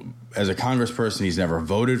 as a congressperson, he's never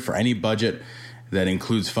voted for any budget that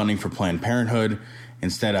includes funding for Planned Parenthood.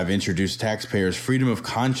 Instead, I've introduced Taxpayers' Freedom of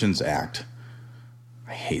Conscience Act.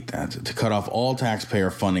 I hate that. To cut off all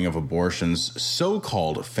taxpayer funding of abortions,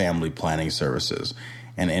 so-called family planning services,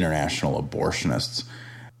 and international abortionists.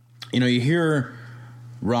 You know, you hear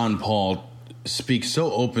Ron Paul speak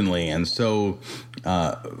so openly and so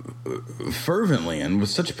fervently and with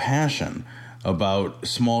such passion about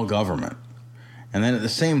small government. And then at the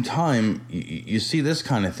same time, you see this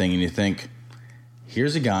kind of thing and you think,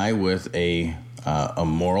 here's a guy with a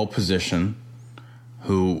moral position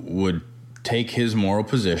who would take his moral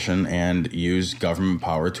position and use government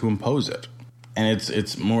power to impose it. And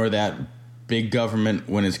it's more that big government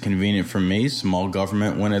when it's convenient for me, small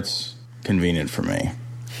government when it's convenient for me.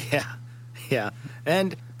 Yeah.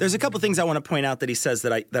 And there's a couple things I want to point out that he says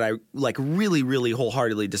that I like really, really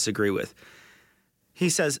wholeheartedly disagree with. He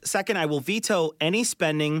says, second, I will veto any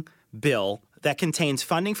spending bill that contains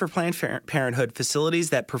funding for Planned Parenthood facilities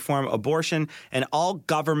that perform abortion and all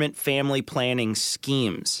government family planning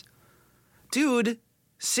schemes. Dude,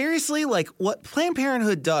 seriously, like what Planned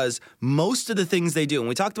Parenthood does, most of the things they do, and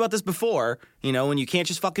we talked about this before, you know, and you can't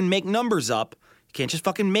just fucking make numbers up. You can't just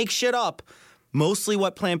fucking make shit up. Mostly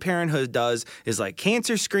what Planned Parenthood does is like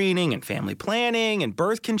cancer screening and family planning and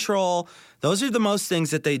birth control. Those are the most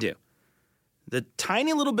things that they do. The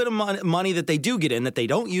tiny little bit of money that they do get in that they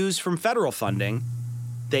don't use from federal funding,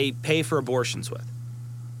 they pay for abortions with.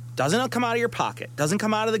 Doesn't come out of your pocket. Doesn't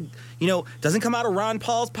come out of doesn't come out of Ron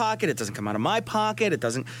Paul's pocket. It doesn't come out of my pocket.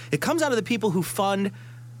 It comes out of the people who fund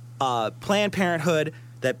Planned Parenthood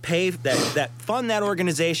that fund that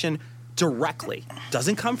organization directly.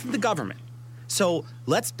 Doesn't come from the government. So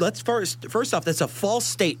let's first off, that's a false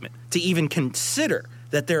statement to even consider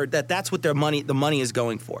that's what the money is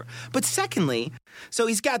going for. But secondly, so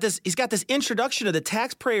he's got this introduction of the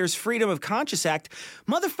Taxpayers' Freedom of Conscience Act.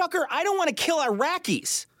 Motherfucker, I don't want to kill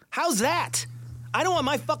Iraqis. How's that? I don't want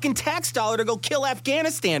my fucking tax dollar to go kill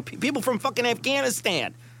Afghanistan, people from fucking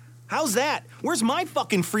Afghanistan. How's that? Where's my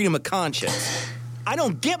fucking freedom of conscience? I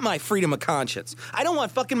don't get my freedom of conscience. I don't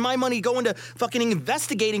want fucking my money going to fucking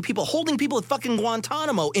investigating people, holding people at fucking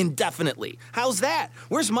Guantanamo indefinitely. How's that?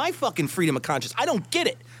 Where's my fucking freedom of conscience? I don't get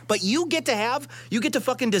it. But you get to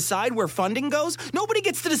fucking decide where funding goes? Nobody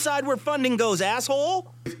gets to decide where funding goes,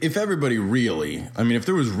 asshole. If everybody really, I mean, if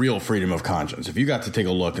there was real freedom of conscience, if you got to take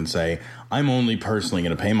a look and say, I'm only personally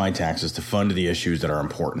going to pay my taxes to fund the issues that are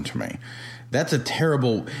important to me, that's a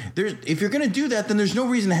terrible, if you're going to do that, then there's no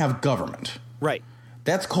reason to have government. Right.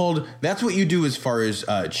 That's what you do as far as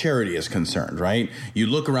charity is concerned, right? You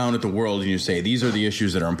look around at the world and you say, these are the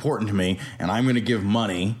issues that are important to me, and I'm going to give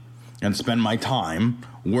money and spend my time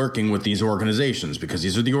working with these organizations because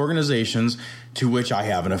these are the organizations to which I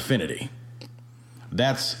have an affinity.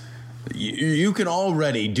 You can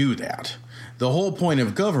already do that. The whole point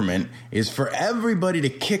of government is for everybody to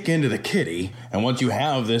kick into the kitty, and once you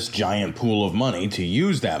have this giant pool of money, to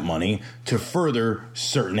use that money to further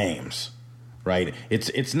certain aims. Right?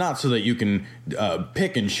 It's not so that you can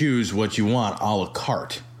pick and choose what you want a la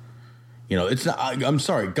carte. You know, it's not. I'm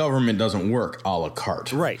sorry, government doesn't work a la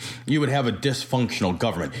carte. Right. You would have a dysfunctional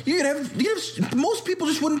government. You could have most people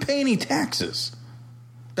just wouldn't pay any taxes.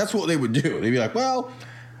 That's what they would do. They'd be like, well,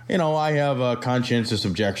 you know, I have a conscientious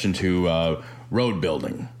objection to road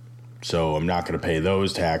building, so I'm not going to pay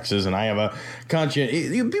those taxes. And I have a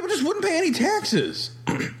people just wouldn't pay any taxes.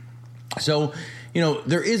 So, you know,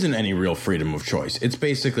 there isn't any real freedom of choice. It's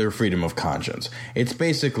basically a freedom of conscience. It's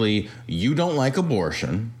basically you don't like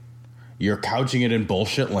abortion, you're couching it in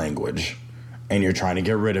bullshit language, and you're trying to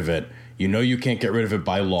get rid of it. You know you can't get rid of it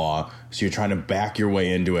by law, so you're trying to back your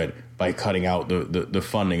way into it by cutting out the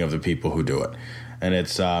funding of the people who do it. And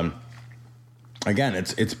it's, again,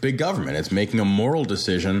 it's big government. It's making a moral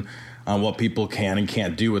decision on what people can and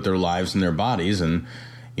can't do with their lives and their bodies and,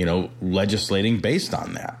 you know, legislating based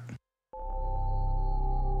on that.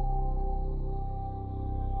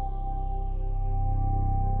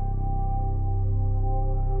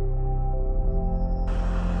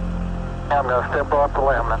 I'm going to step off the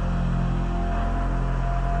limb.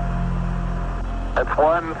 That's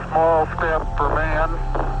one small step for man,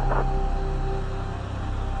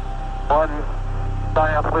 one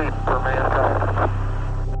giant leap for mankind.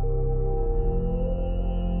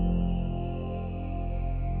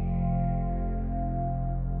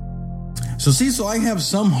 So Cecil, I have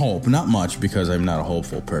some hope, not much because I'm not a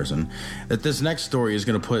hopeful person, that this next story is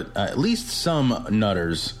going to put at least some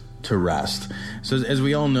nutters to rest. So as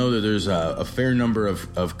we all know, that there's a fair number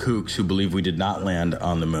of kooks who believe we did not land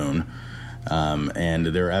on the moon, and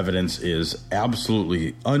their evidence is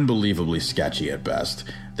absolutely unbelievably sketchy at best.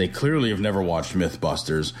 They clearly have never watched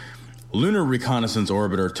Mythbusters. Lunar Reconnaissance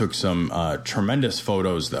Orbiter took some tremendous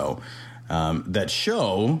photos, though, that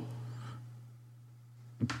show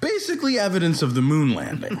basically evidence of the moon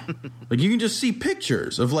landing. Like, you can just see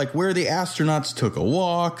pictures of, like, where the astronauts took a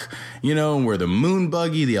walk, you know, where the moon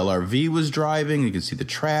buggy, the LRV, was driving. You can see the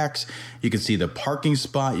tracks. You can see the parking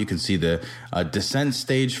spot. You can see the descent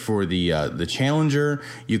stage for the Challenger.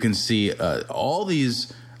 You can see all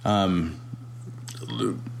these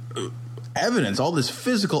evidence, all this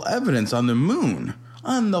physical evidence on the moon.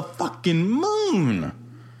 On the fucking moon.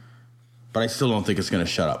 But I still don't think it's going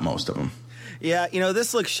to shut up most of them. Yeah, you know,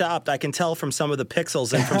 this looks shopped. I can tell from some of the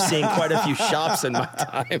pixels and from seeing quite a few shops in my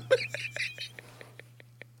time.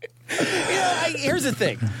 Here's the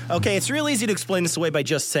thing. Okay, it's real easy to explain this away by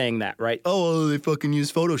just saying that, right? Oh, they fucking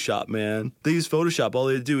use Photoshop, man. They use Photoshop. All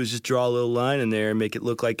they do is just draw a little line in there and make it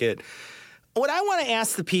look like it. What I want to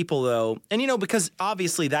ask the people, though, and, you know, because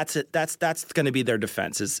obviously that's going to be their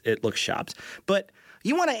defense, is it looks shopped. But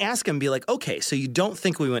you want to ask them, be like, okay, so you don't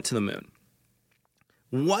think we went to the moon.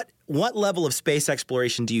 What level of space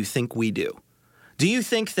exploration do you think we do? Do you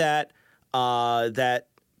think that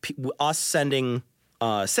us sending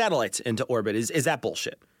satellites into orbit is that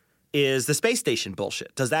bullshit? Is the space station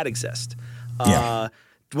bullshit? Does that exist? Yeah.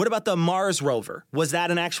 What about the Mars rover? Was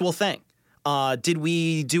that an actual thing? Did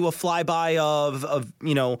we do a flyby of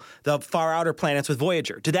you know, the far outer planets with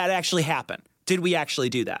Voyager? Did that actually happen? Did we actually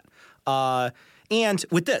do that? And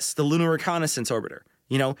with this, the Lunar Reconnaissance Orbiter,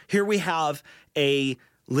 you know, here we have a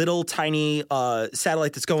little tiny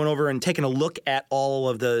satellite that's going over and taking a look at all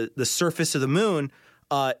of the surface of the moon.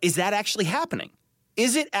 Is that actually happening?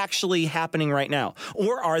 Is it actually happening right now?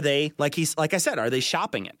 Or are they, like I said, are they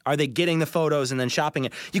shopping it? Are they getting the photos and then shopping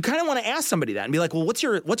it? You kind of want to ask somebody that and be like, well, what's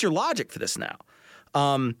your logic for this now?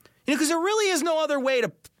 You know, because there really is no other way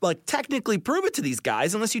to, like, technically prove it to these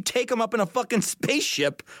guys unless you take them up in a fucking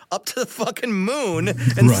spaceship up to the fucking moon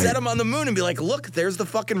and set them on the moon and be like, look, there's the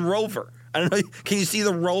fucking rover. I don't know. Can you see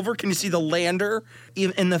the rover? Can you see the lander?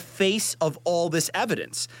 In the face of all this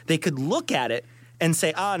evidence, they could look at it and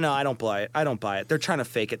say, no, I don't buy it. I don't buy it. They're trying to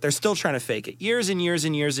fake it. They're still trying to fake it. Years and years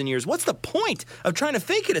and years and years. What's the point of trying to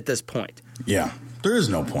fake it at this point? Yeah, there is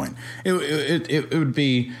no point. It would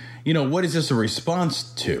be, what is this a response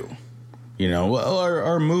to? Well,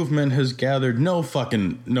 our movement has gathered no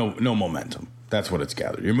momentum. That's what it's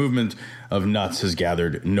gathered. Your movement of nuts has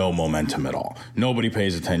gathered no momentum at all. Nobody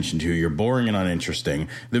pays attention to you. You're boring and uninteresting.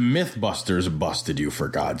 The Mythbusters busted you, for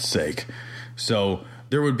God's sake. So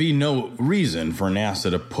there would be no reason for NASA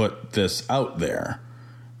to put this out there.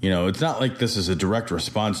 It's not like this is a direct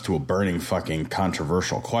response to a burning fucking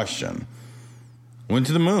controversial question. Went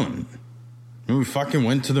to the moon. We fucking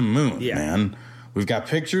went to the moon, man. We've got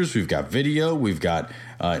pictures, we've got video, we've got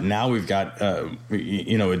additional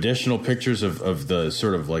pictures of the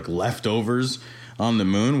sort of like leftovers on the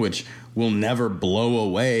moon, which will never blow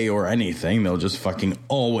away or anything. They'll just fucking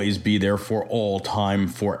always be there for all time,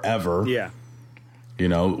 forever. Yeah. I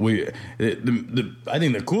think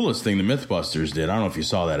the coolest thing the Mythbusters did, I don't know if you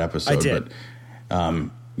saw that episode, I did. But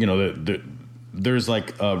there's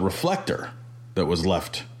like a reflector that was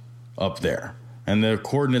left up there. And the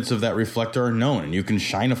coordinates of that reflector are known. And you can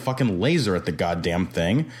shine a fucking laser at the goddamn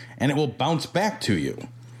thing, and it will bounce back to you.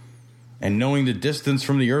 And knowing the distance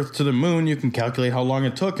from the Earth to the moon, you can calculate how long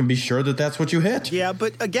it took and be sure that that's what you hit. Yeah,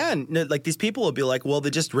 but again, like these people will be like, well, they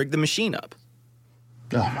just rigged the machine up.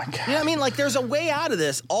 Oh, my God. You know what I mean? Like, there's a way out of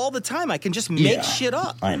this all the time. I can just make shit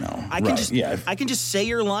up. I know. I can just say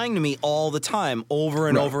you're lying to me all the time, over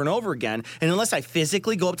and over and over again. And unless I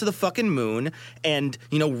physically go up to the fucking moon and,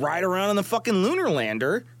 ride around on the fucking lunar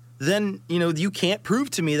lander, then, you can't prove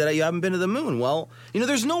to me that you haven't been to the moon. Well,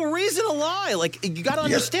 there's no reason to lie. Like, you got to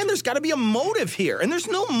understand there's got to be a motive here. And there's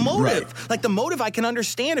no motive. Right. Like, the motive I can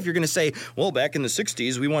understand if you're going to say, well, back in the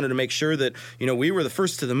 60s, we wanted to make sure that, we were the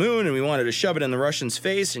first to the moon and we wanted to shove it in the Russians'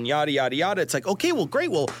 face and yada, yada, yada. It's like, okay, well,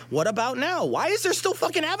 great. Well, what about now? Why is there still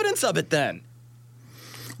fucking evidence of it then?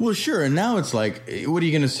 Well, sure. And now it's like, what are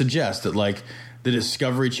you going to suggest? That, like, the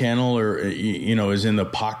Discovery Channel is in the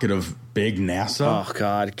pocket of big NASA? Oh,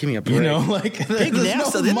 God. Give me a break. Big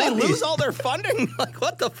NASA. Didn't they lose all their funding? Like,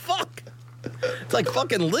 what the fuck? It's like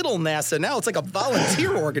fucking little NASA now. It's like a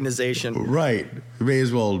volunteer organization. Right. You may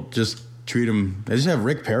as well just treat them. They just have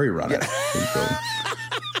Rick Perry run it.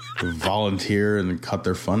 Volunteer and cut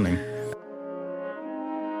their funding.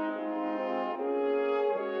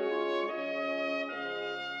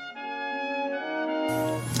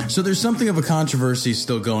 So there's something of a controversy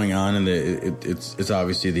still going on, and it's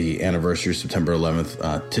obviously the anniversary of September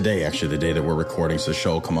 11th. Today, actually, the day that we're recording, so the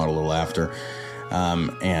show will come out a little after.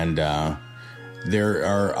 There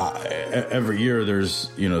are every year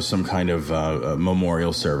there's some kind of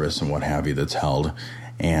memorial service and what have you that's held,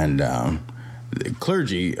 and the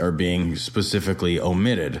clergy are being specifically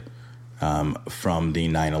omitted from the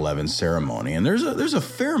 9/11 ceremony, and there's a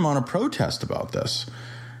fair amount of protest about this.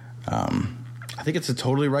 I think it's a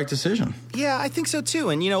totally right decision. Yeah, I think so too.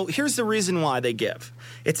 And here's the reason why they give.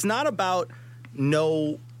 It's not about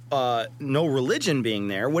no religion being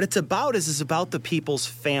there. What it's about is about the people's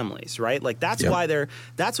families, right? Like that's why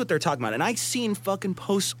that's what they're talking about. And I've seen fucking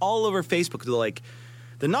posts all over Facebook. They're like,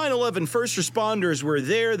 the 9/11 first responders were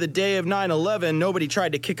there the day of 9/11. Nobody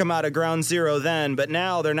tried to kick them out of Ground Zero then, but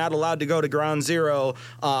now they're not allowed to go to Ground Zero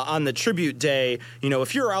on the tribute day.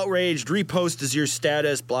 If you're outraged, repost as your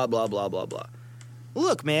status, blah, blah, blah, blah, blah.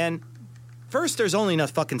 Look, man, first, there's only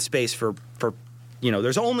enough fucking space for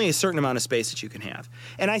there's only a certain amount of space that you can have.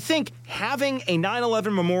 And I think having a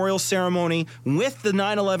 9/11 memorial ceremony with the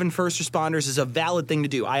 9/11 first responders is a valid thing to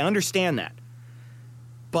do. I understand that.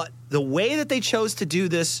 But the way that they chose to do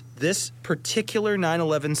this particular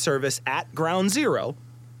 9/11 service at Ground Zero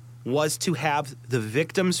was to have the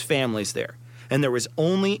victims' families there. And there was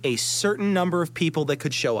only a certain number of people that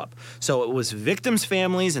could show up. So it was victims'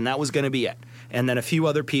 families, and that was going to be it. And then a few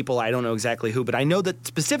other people, I don't know exactly who, but I know that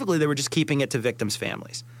specifically they were just keeping it to victims'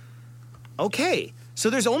 families. Okay, so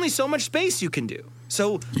there's only so much space you can do.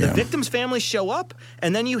 So the victims' families show up,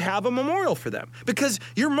 and then you have a memorial for them. Because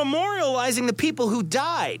you're memorializing the people who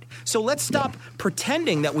died. So let's stop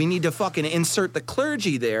pretending that we need to fucking insert the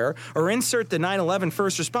clergy there, or insert the 9/11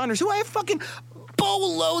 first responders, who I have fucking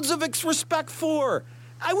boatloads of respect for.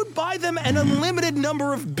 I would buy them an unlimited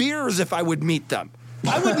number of beers if I would meet them.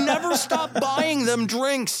 I would never stop buying them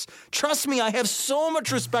drinks. Trust me, I have so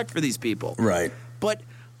much respect for these people. Right. But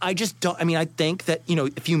I just don't, I think that,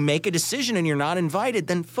 if you make a decision and you're not invited,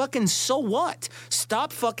 then fucking so what?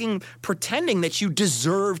 Stop fucking pretending that you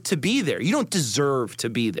deserve to be there. You don't deserve to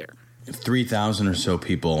be there. 3,000 or so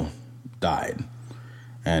people died.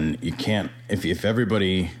 And you can't, if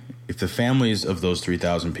the families of those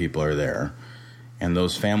 3,000 people are there, and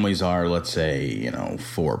those families are, let's say,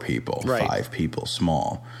 4 people, 5 people,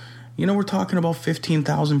 small, we're talking about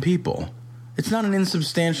 15,000 people. It's not an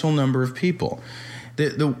insubstantial number of people.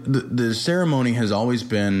 The ceremony has always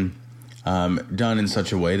been done in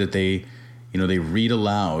such a way that they read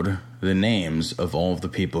aloud the names of all of the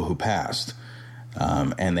people who passed.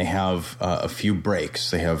 And they have a few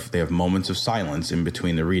breaks. They have moments of silence in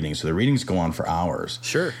between the readings. So the readings go on for hours.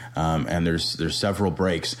 Sure. And there's several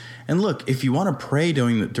breaks. And look, if you want to pray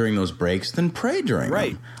during those breaks, then pray during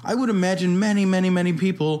them. I would imagine many, many, many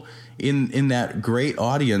people in that great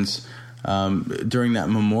audience during that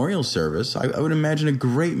memorial service. I would imagine a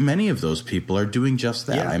great many of those people are doing just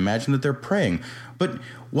that. I imagine that they're praying. But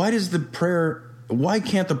why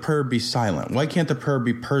can't the prayer be silent? Why can't the prayer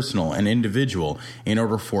be personal and individual in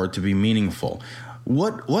order for it to be meaningful?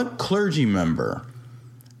 What clergy member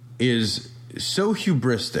is so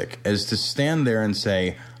hubristic as to stand there and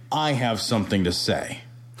say, I have something to say?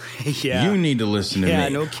 You need to listen to me.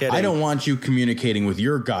 No kidding. I don't want you communicating with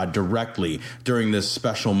your God directly during this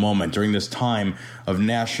special moment, during this time of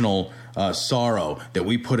national sorrow that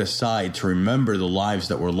we put aside to remember the lives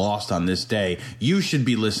that were lost on this day. You should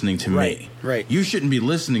be listening to me. You shouldn't be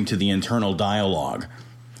listening to the internal dialogue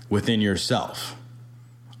within yourself.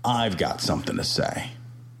 I've got something to say.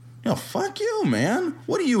 Fuck you, man.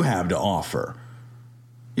 What do you have to offer?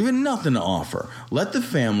 You have nothing to offer. Let the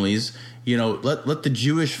families, let the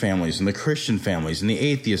Jewish families and the Christian families and the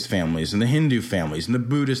atheist families and the Hindu families and the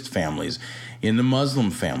Buddhist families and the Muslim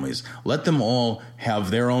families, let them all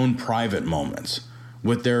have their own private moments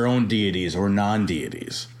with their own deities or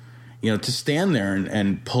non-deities. To stand there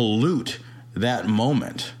and pollute that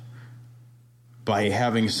moment by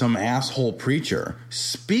having some asshole preacher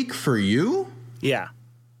speak for you? Yeah.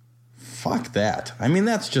 Fuck that. I mean,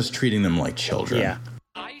 that's just treating them like children. Yeah.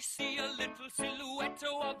 I see a little silhouette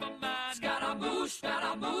of a man.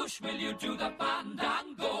 Scaramouche, will you do the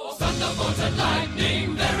fandango? Thunderbolt and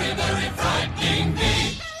lightning, very, very frightening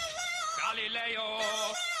me. Galileo.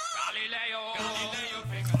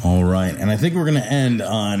 All right, and I think we're going to end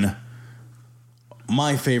on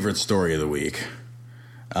my favorite story of the week.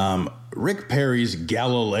 Rick Perry's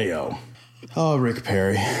Galileo. Oh, Rick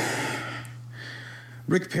Perry.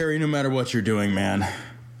 Rick Perry, no matter what you're doing, man,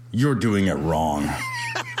 you're doing it wrong.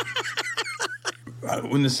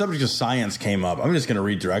 When the subject of science came up, I'm just going to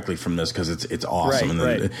read directly from this because it's awesome.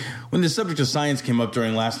 When the subject of science came up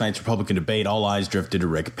during last night's Republican debate, all eyes drifted to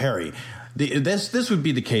Rick Perry. This would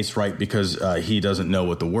be the case, right? Because he doesn't know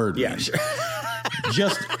what the word means. Sure.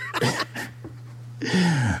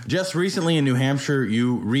 Just recently in New Hampshire,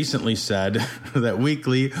 you recently said that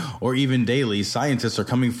weekly or even daily scientists are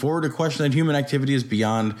coming forward to question that human activity is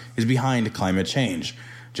behind climate change.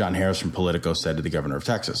 John Harris from Politico said to the governor of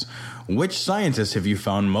Texas, which scientists have you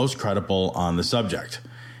found most credible on the subject?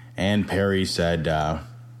 And Perry said,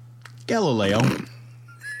 Galileo.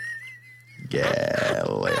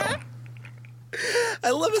 Galileo.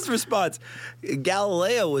 I love his response.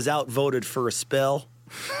 Galileo was outvoted for a spell.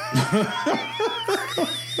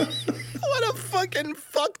 What a fucking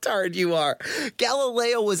fucktard you are.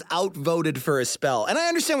 Galileo was outvoted for a spell. And I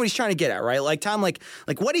understand what he's trying to get at, right? Like, Tom, like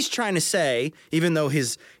what he's trying to say, even though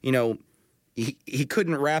his, he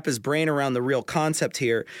couldn't wrap his brain around the real concept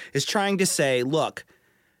here, is trying to say, look,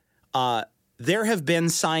 there have been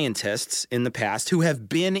scientists in the past who have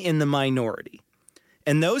been in the minority.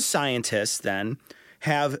 And those scientists then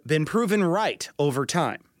have been proven right over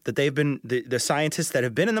time. That they've been the scientists that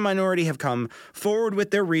have been in the minority have come forward with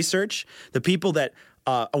their research. The people that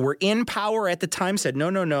were in power at the time said,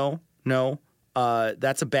 no,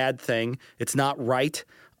 that's a bad thing. It's not right.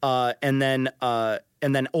 And then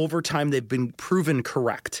over time they've been proven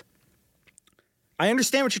correct. I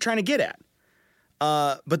understand what you're trying to get at.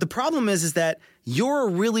 But the problem is that you're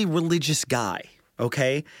a really religious guy,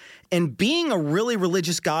 okay? And being a really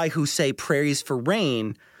religious guy who, say, prays for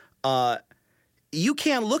rain, you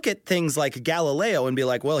can't look at things like Galileo and be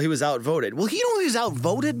like, well, he was outvoted. Well, you know who he was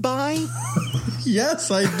outvoted by?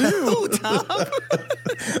 Yes, I do. Who, Tom?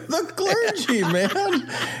 The clergy, man.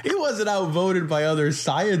 He wasn't outvoted by other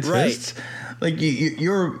scientists. Right. Like,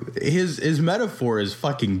 his metaphor is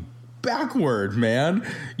fucking backward, man.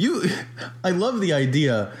 I love the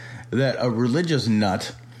idea that a religious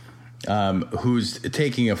nut who's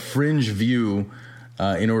taking a fringe view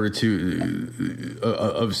in order to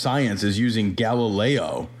of science is using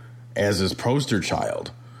Galileo as his poster child.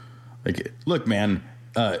 Like, look, man,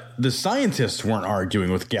 the scientists weren't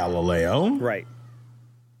arguing with Galileo. Right.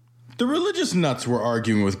 The religious nuts were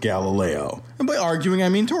arguing with Galileo. And by arguing, I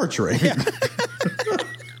mean torturing. Yeah.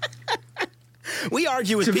 We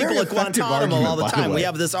argue with people at Guantanamo all the time. We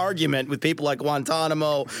have this argument with people like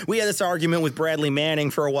Guantanamo. We had this argument with Bradley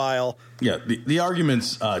Manning for a while. Yeah, the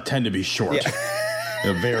arguments tend to be short. Yeah.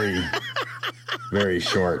 They're very, very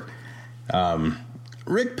short.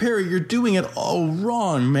 Rick Perry, you're doing it all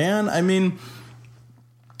wrong, man. I mean,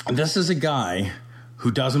 this is a guy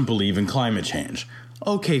who doesn't believe in climate change.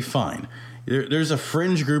 Okay, fine. There's a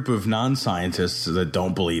fringe group of non-scientists that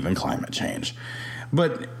don't believe in climate change.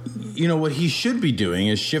 But, what he should be doing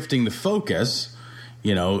is shifting the focus,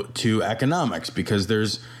 to economics, because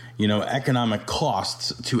there's, economic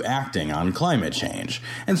costs to acting on climate change.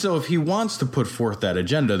 And so if he wants to put forth that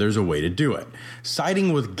agenda, there's a way to do it.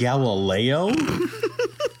 Siding with Galileo?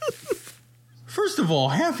 First of all,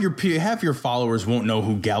 half your followers won't know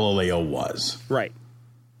who Galileo was. Right.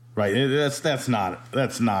 Right. That's not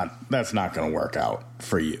going to work out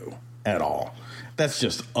for you at all. That's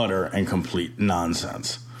just utter and complete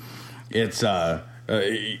nonsense. It's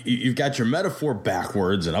you've got your metaphor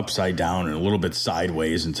backwards and upside down and a little bit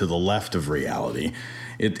sideways and to the left of reality.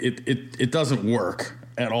 It doesn't work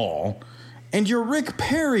at all. And you're Rick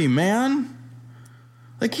Perry, man.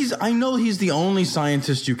 Like I know he's the only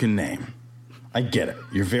scientist you can name. I get it.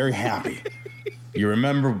 You're very happy. You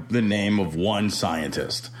remember the name of one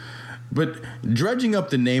scientist. But dredging up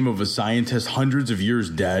the name of a scientist hundreds of years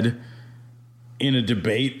dead in a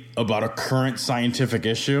debate about a current scientific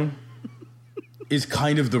issue is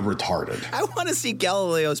kind of the retarded. I want to see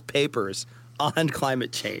Galileo's papers on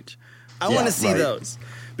climate change. I want to see those.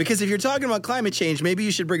 Because if you're talking about climate change, maybe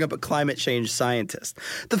you should bring up a climate change scientist.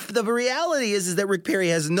 The reality is that Rick Perry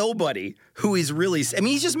has nobody who he's really... I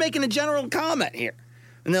mean, he's just making a general comment here.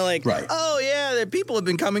 And they're like, oh, yeah, people have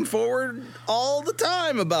been coming forward all the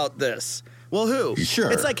time about this. Well, who?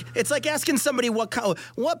 Sure. It's like asking somebody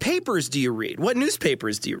what papers do you read? What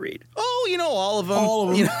newspapers do you read? Oh, all of them. All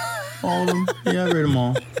of them. All of them. Yeah, I read them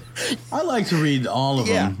all. I like to read all of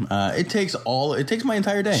them. It takes my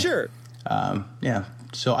entire day. Sure. Yeah.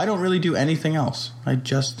 So I don't really do anything else. I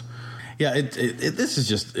just... Yeah, this is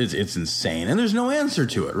just... It's insane. And there's no answer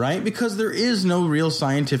to it, right? Because there is no real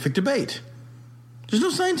scientific debate. There's no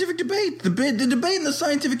scientific debate. The debate in the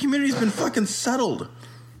scientific community has been fucking settled.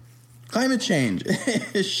 Climate change.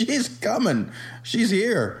 She's coming. She's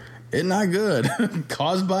here. It's not good.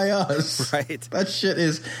 Caused by us. Right.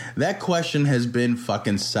 That question has been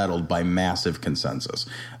fucking settled by massive consensus.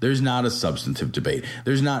 There's not a substantive debate.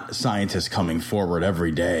 There's not scientists coming forward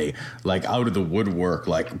every day, like out of the woodwork,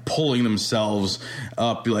 like pulling themselves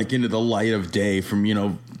up, like into the light of day from,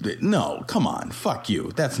 no, come on. Fuck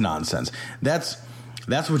you. That's nonsense. That's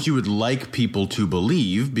what you would like people to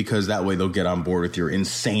believe, because that way they'll get on board with your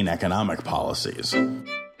insane economic policies.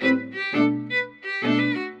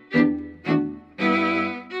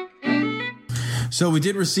 So we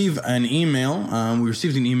did receive an email. We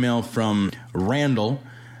received an email from Randall.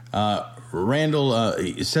 Randall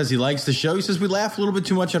says he likes the show. He says we laugh a little bit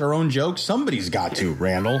too much at our own jokes. Somebody's got to,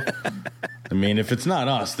 Randall. I mean, if it's not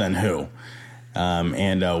us, then who?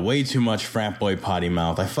 And way too much frat boy potty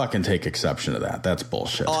mouth. I fucking take exception to that. That's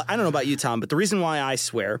bullshit. I don't know about you, Tom, but the reason why I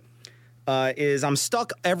swear is I'm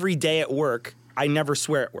stuck every day at work. I never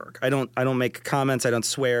swear at work. I don't make comments. I don't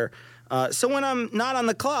swear. So when I'm not on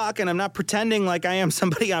the clock and I'm not pretending like I am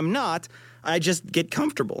somebody I'm not, I just get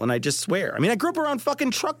comfortable and I just swear. I mean, I grew up around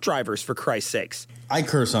fucking truck drivers, for Christ's sakes. I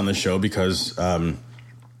curse on the show because I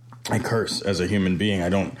curse as a human being. I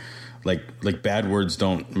don't like bad words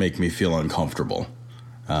don't make me feel uncomfortable.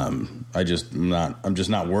 I'm just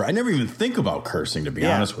not worried. I never even think about cursing, to be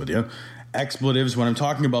honest with you. Expletives, when I'm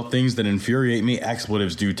talking about things that infuriate me,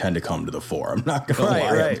 expletives do tend to come to the fore. I'm not going to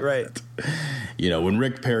lie. Right. When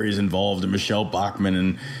Rick Perry's involved and Michelle Bachmann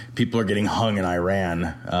and people are getting hung in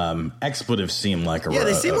Iran, expletives seem like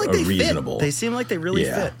they seem like they reasonable. Fit. They seem like they really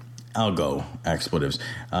fit. I'll go expletives.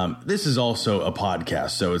 This is also a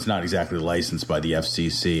podcast, so it's not exactly licensed by the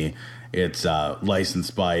FCC. It's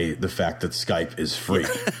licensed by the fact that Skype is free.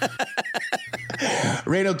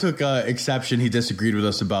 Rado took exception. He disagreed with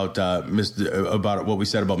us about what we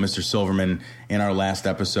said about Mr. Silverman in our last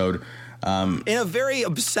episode. In a very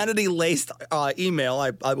obscenity-laced email,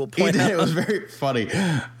 I will point out. It was very funny.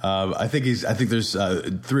 I think there's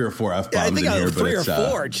 3 or 4 F-bombs in here. I think 3 or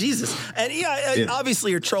 4. Jesus. And obviously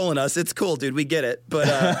you're trolling us. It's cool, dude. We get it.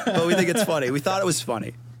 But we think it's funny. We thought it was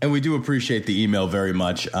funny. And we do appreciate the email very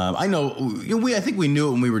much. I know I think we knew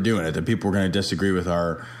it when we were doing it, that people were going to disagree with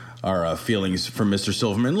our feelings for Mr.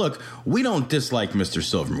 Silverman. Look, we don't dislike Mr.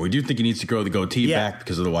 Silverman. We do think he needs to grow the goatee back,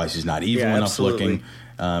 because otherwise he's not evil enough looking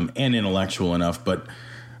and intellectual enough. But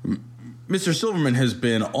Mr. Silverman has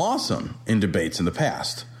been awesome in debates in the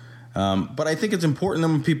past. But I think it's important that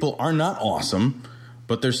when people are not awesome,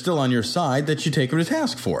 but they're still on your side, that you take them to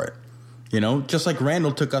task for it. You know, just like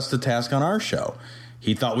Randall took us to task on our show.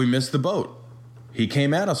 He thought we missed the boat. He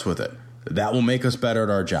came at us with it. That will make us better at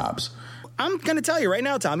our jobs. I'm going to tell you right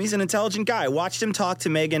now, Tom, he's an intelligent guy. I watched him talk to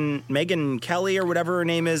Megyn Kelly or whatever her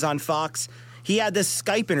name is on Fox. He had this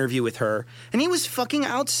Skype interview with her, and he was fucking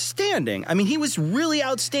outstanding. I mean, he was really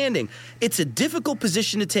outstanding. It's a difficult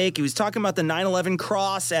position to take. He was talking about the 9/11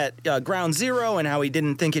 cross at Ground Zero and how he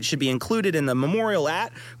didn't think it should be included in the memorial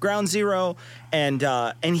at Ground Zero. And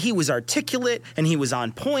he was articulate, and he was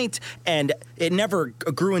on point, and it never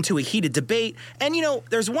grew into a heated debate. And, you know,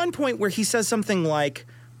 there's one point where he says something like,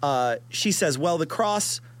 she says, well, the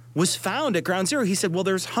cross was found at Ground Zero. He said, well,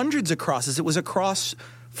 there's hundreds of crosses. It was a cross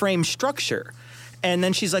frame structure. And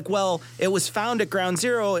then she's like, well, it was found at Ground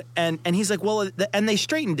Zero. And he's like, well, and they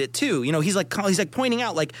straightened it too. You know, he's like pointing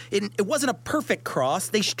out, like, it wasn't a perfect cross.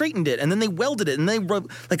 They straightened it, and then they welded it, and they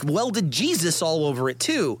welded Jesus all over it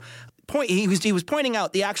too. He was pointing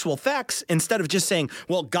out the actual facts instead of just saying,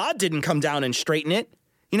 well, God didn't come down and straighten it.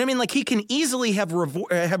 You know what I mean? Like, he can easily have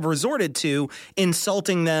resorted to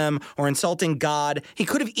insulting them or insulting God. He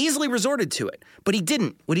could have easily resorted to it, but he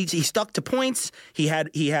didn't. He stuck to points. He had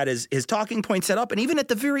his talking points set up, and even at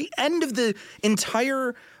the very end of the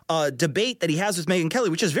entire debate that he has with Megyn Kelly,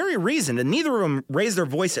 which is very reasoned, and neither of them raise their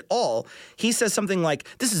voice at all, he says something like,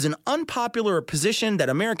 this is an unpopular position that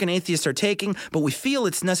American atheists are taking, but we feel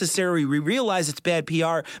it's necessary. We realize it's bad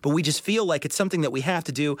PR, but we just feel like it's something that we have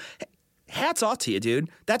to do. Hats off to you, dude.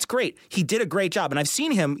 That's great. He did a great job. And I've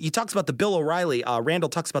seen him. He talks about the Bill O'Reilly. Randall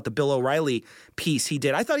talks about the Bill O'Reilly piece he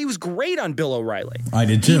did. I thought he was great on Bill O'Reilly. I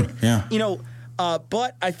did too. Yeah. You know,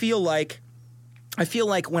 but I feel like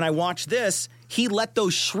when I watch this, he let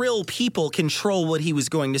those shrill people control what he was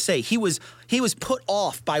going to say. He was put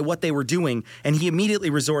off by what they were doing, and he immediately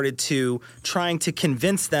resorted to trying to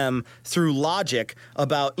convince them through logic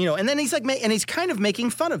about, you know, and then he's like, and he's kind of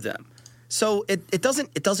making fun of them. So it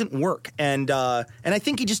doesn't work, and I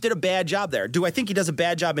think he just did a bad job there. Do I think he does a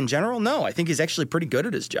bad job in general? No, I think he's actually pretty good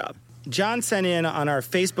at his job. John sent in on our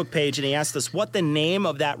Facebook page, and he asked us what the name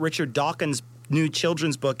of that Richard Dawkins new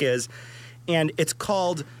children's book is, and it's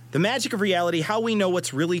called The Magic of Reality: How We Know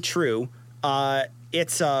What's Really True.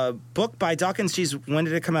 It's a book by Dawkins. Geez, when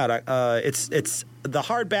did it come out? It's the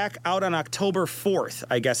hardback out on October 4th,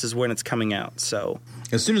 I guess, is when it's coming out. So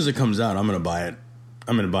as soon as it comes out, I'm going to buy it.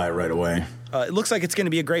 I'm going to buy it right away. It looks like it's going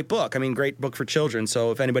to be a great book. I mean, great book for children. So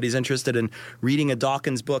if anybody's interested in reading a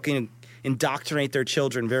Dawkins book and indoctrinate their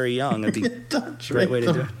children very young, it'd be a great way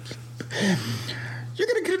to do it. You're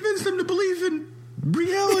going to convince them to believe in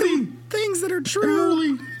reality. Things that are true.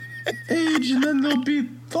 Early age, and then they'll be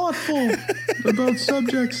thoughtful about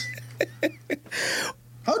subjects.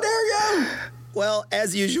 How dare you? Well,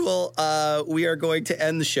 as usual, we are going to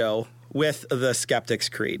end the show with the Skeptic's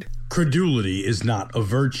Creed. Credulity is not a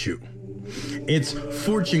virtue. It's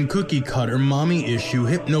fortune cookie cutter, mommy issue,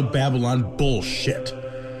 hypno-Babylon bullshit.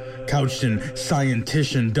 Couched in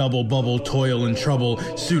scientician, double bubble, toil and trouble,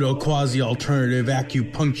 pseudo quasi-alternative,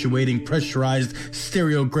 acupunctuating, pressurized,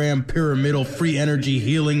 stereogram, pyramidal, free energy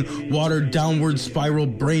healing, watered downward spiral,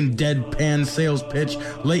 brain deadpan sales pitch,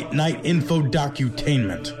 late night info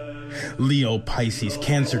docutainment. Leo, Pisces,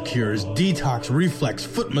 cancer cures, detox, reflex,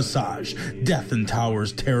 foot massage, death and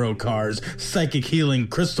towers, tarot cards, psychic healing,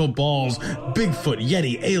 crystal balls, Bigfoot,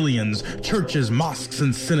 Yeti, aliens, churches, mosques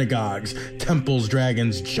and synagogues, temples,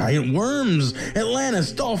 dragons, giant worms,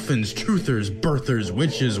 Atlantis, dolphins, truthers, birthers,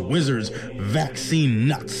 witches, wizards, vaccine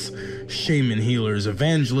nuts, shaman healers,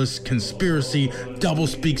 evangelists, conspiracy,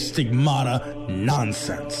 doublespeak, stigmata,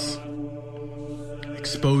 nonsense.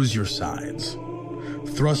 Expose your sides.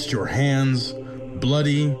 Thrust your hands,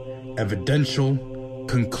 bloody, evidential,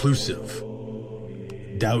 conclusive.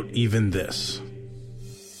 Doubt even this.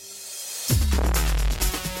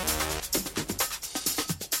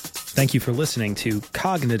 Thank you for listening to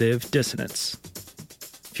Cognitive Dissonance.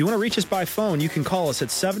 If you want to reach us by phone, you can call us at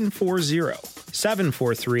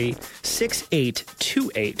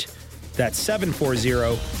 740-743-6828. That's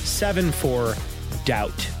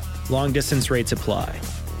 740-74-DOUBT. Long distance rates apply.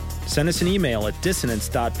 Send us an email at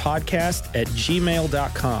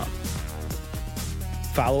dissonance.podcast@gmail.com.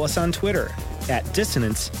 Follow us on Twitter at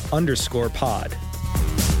dissonance_pod.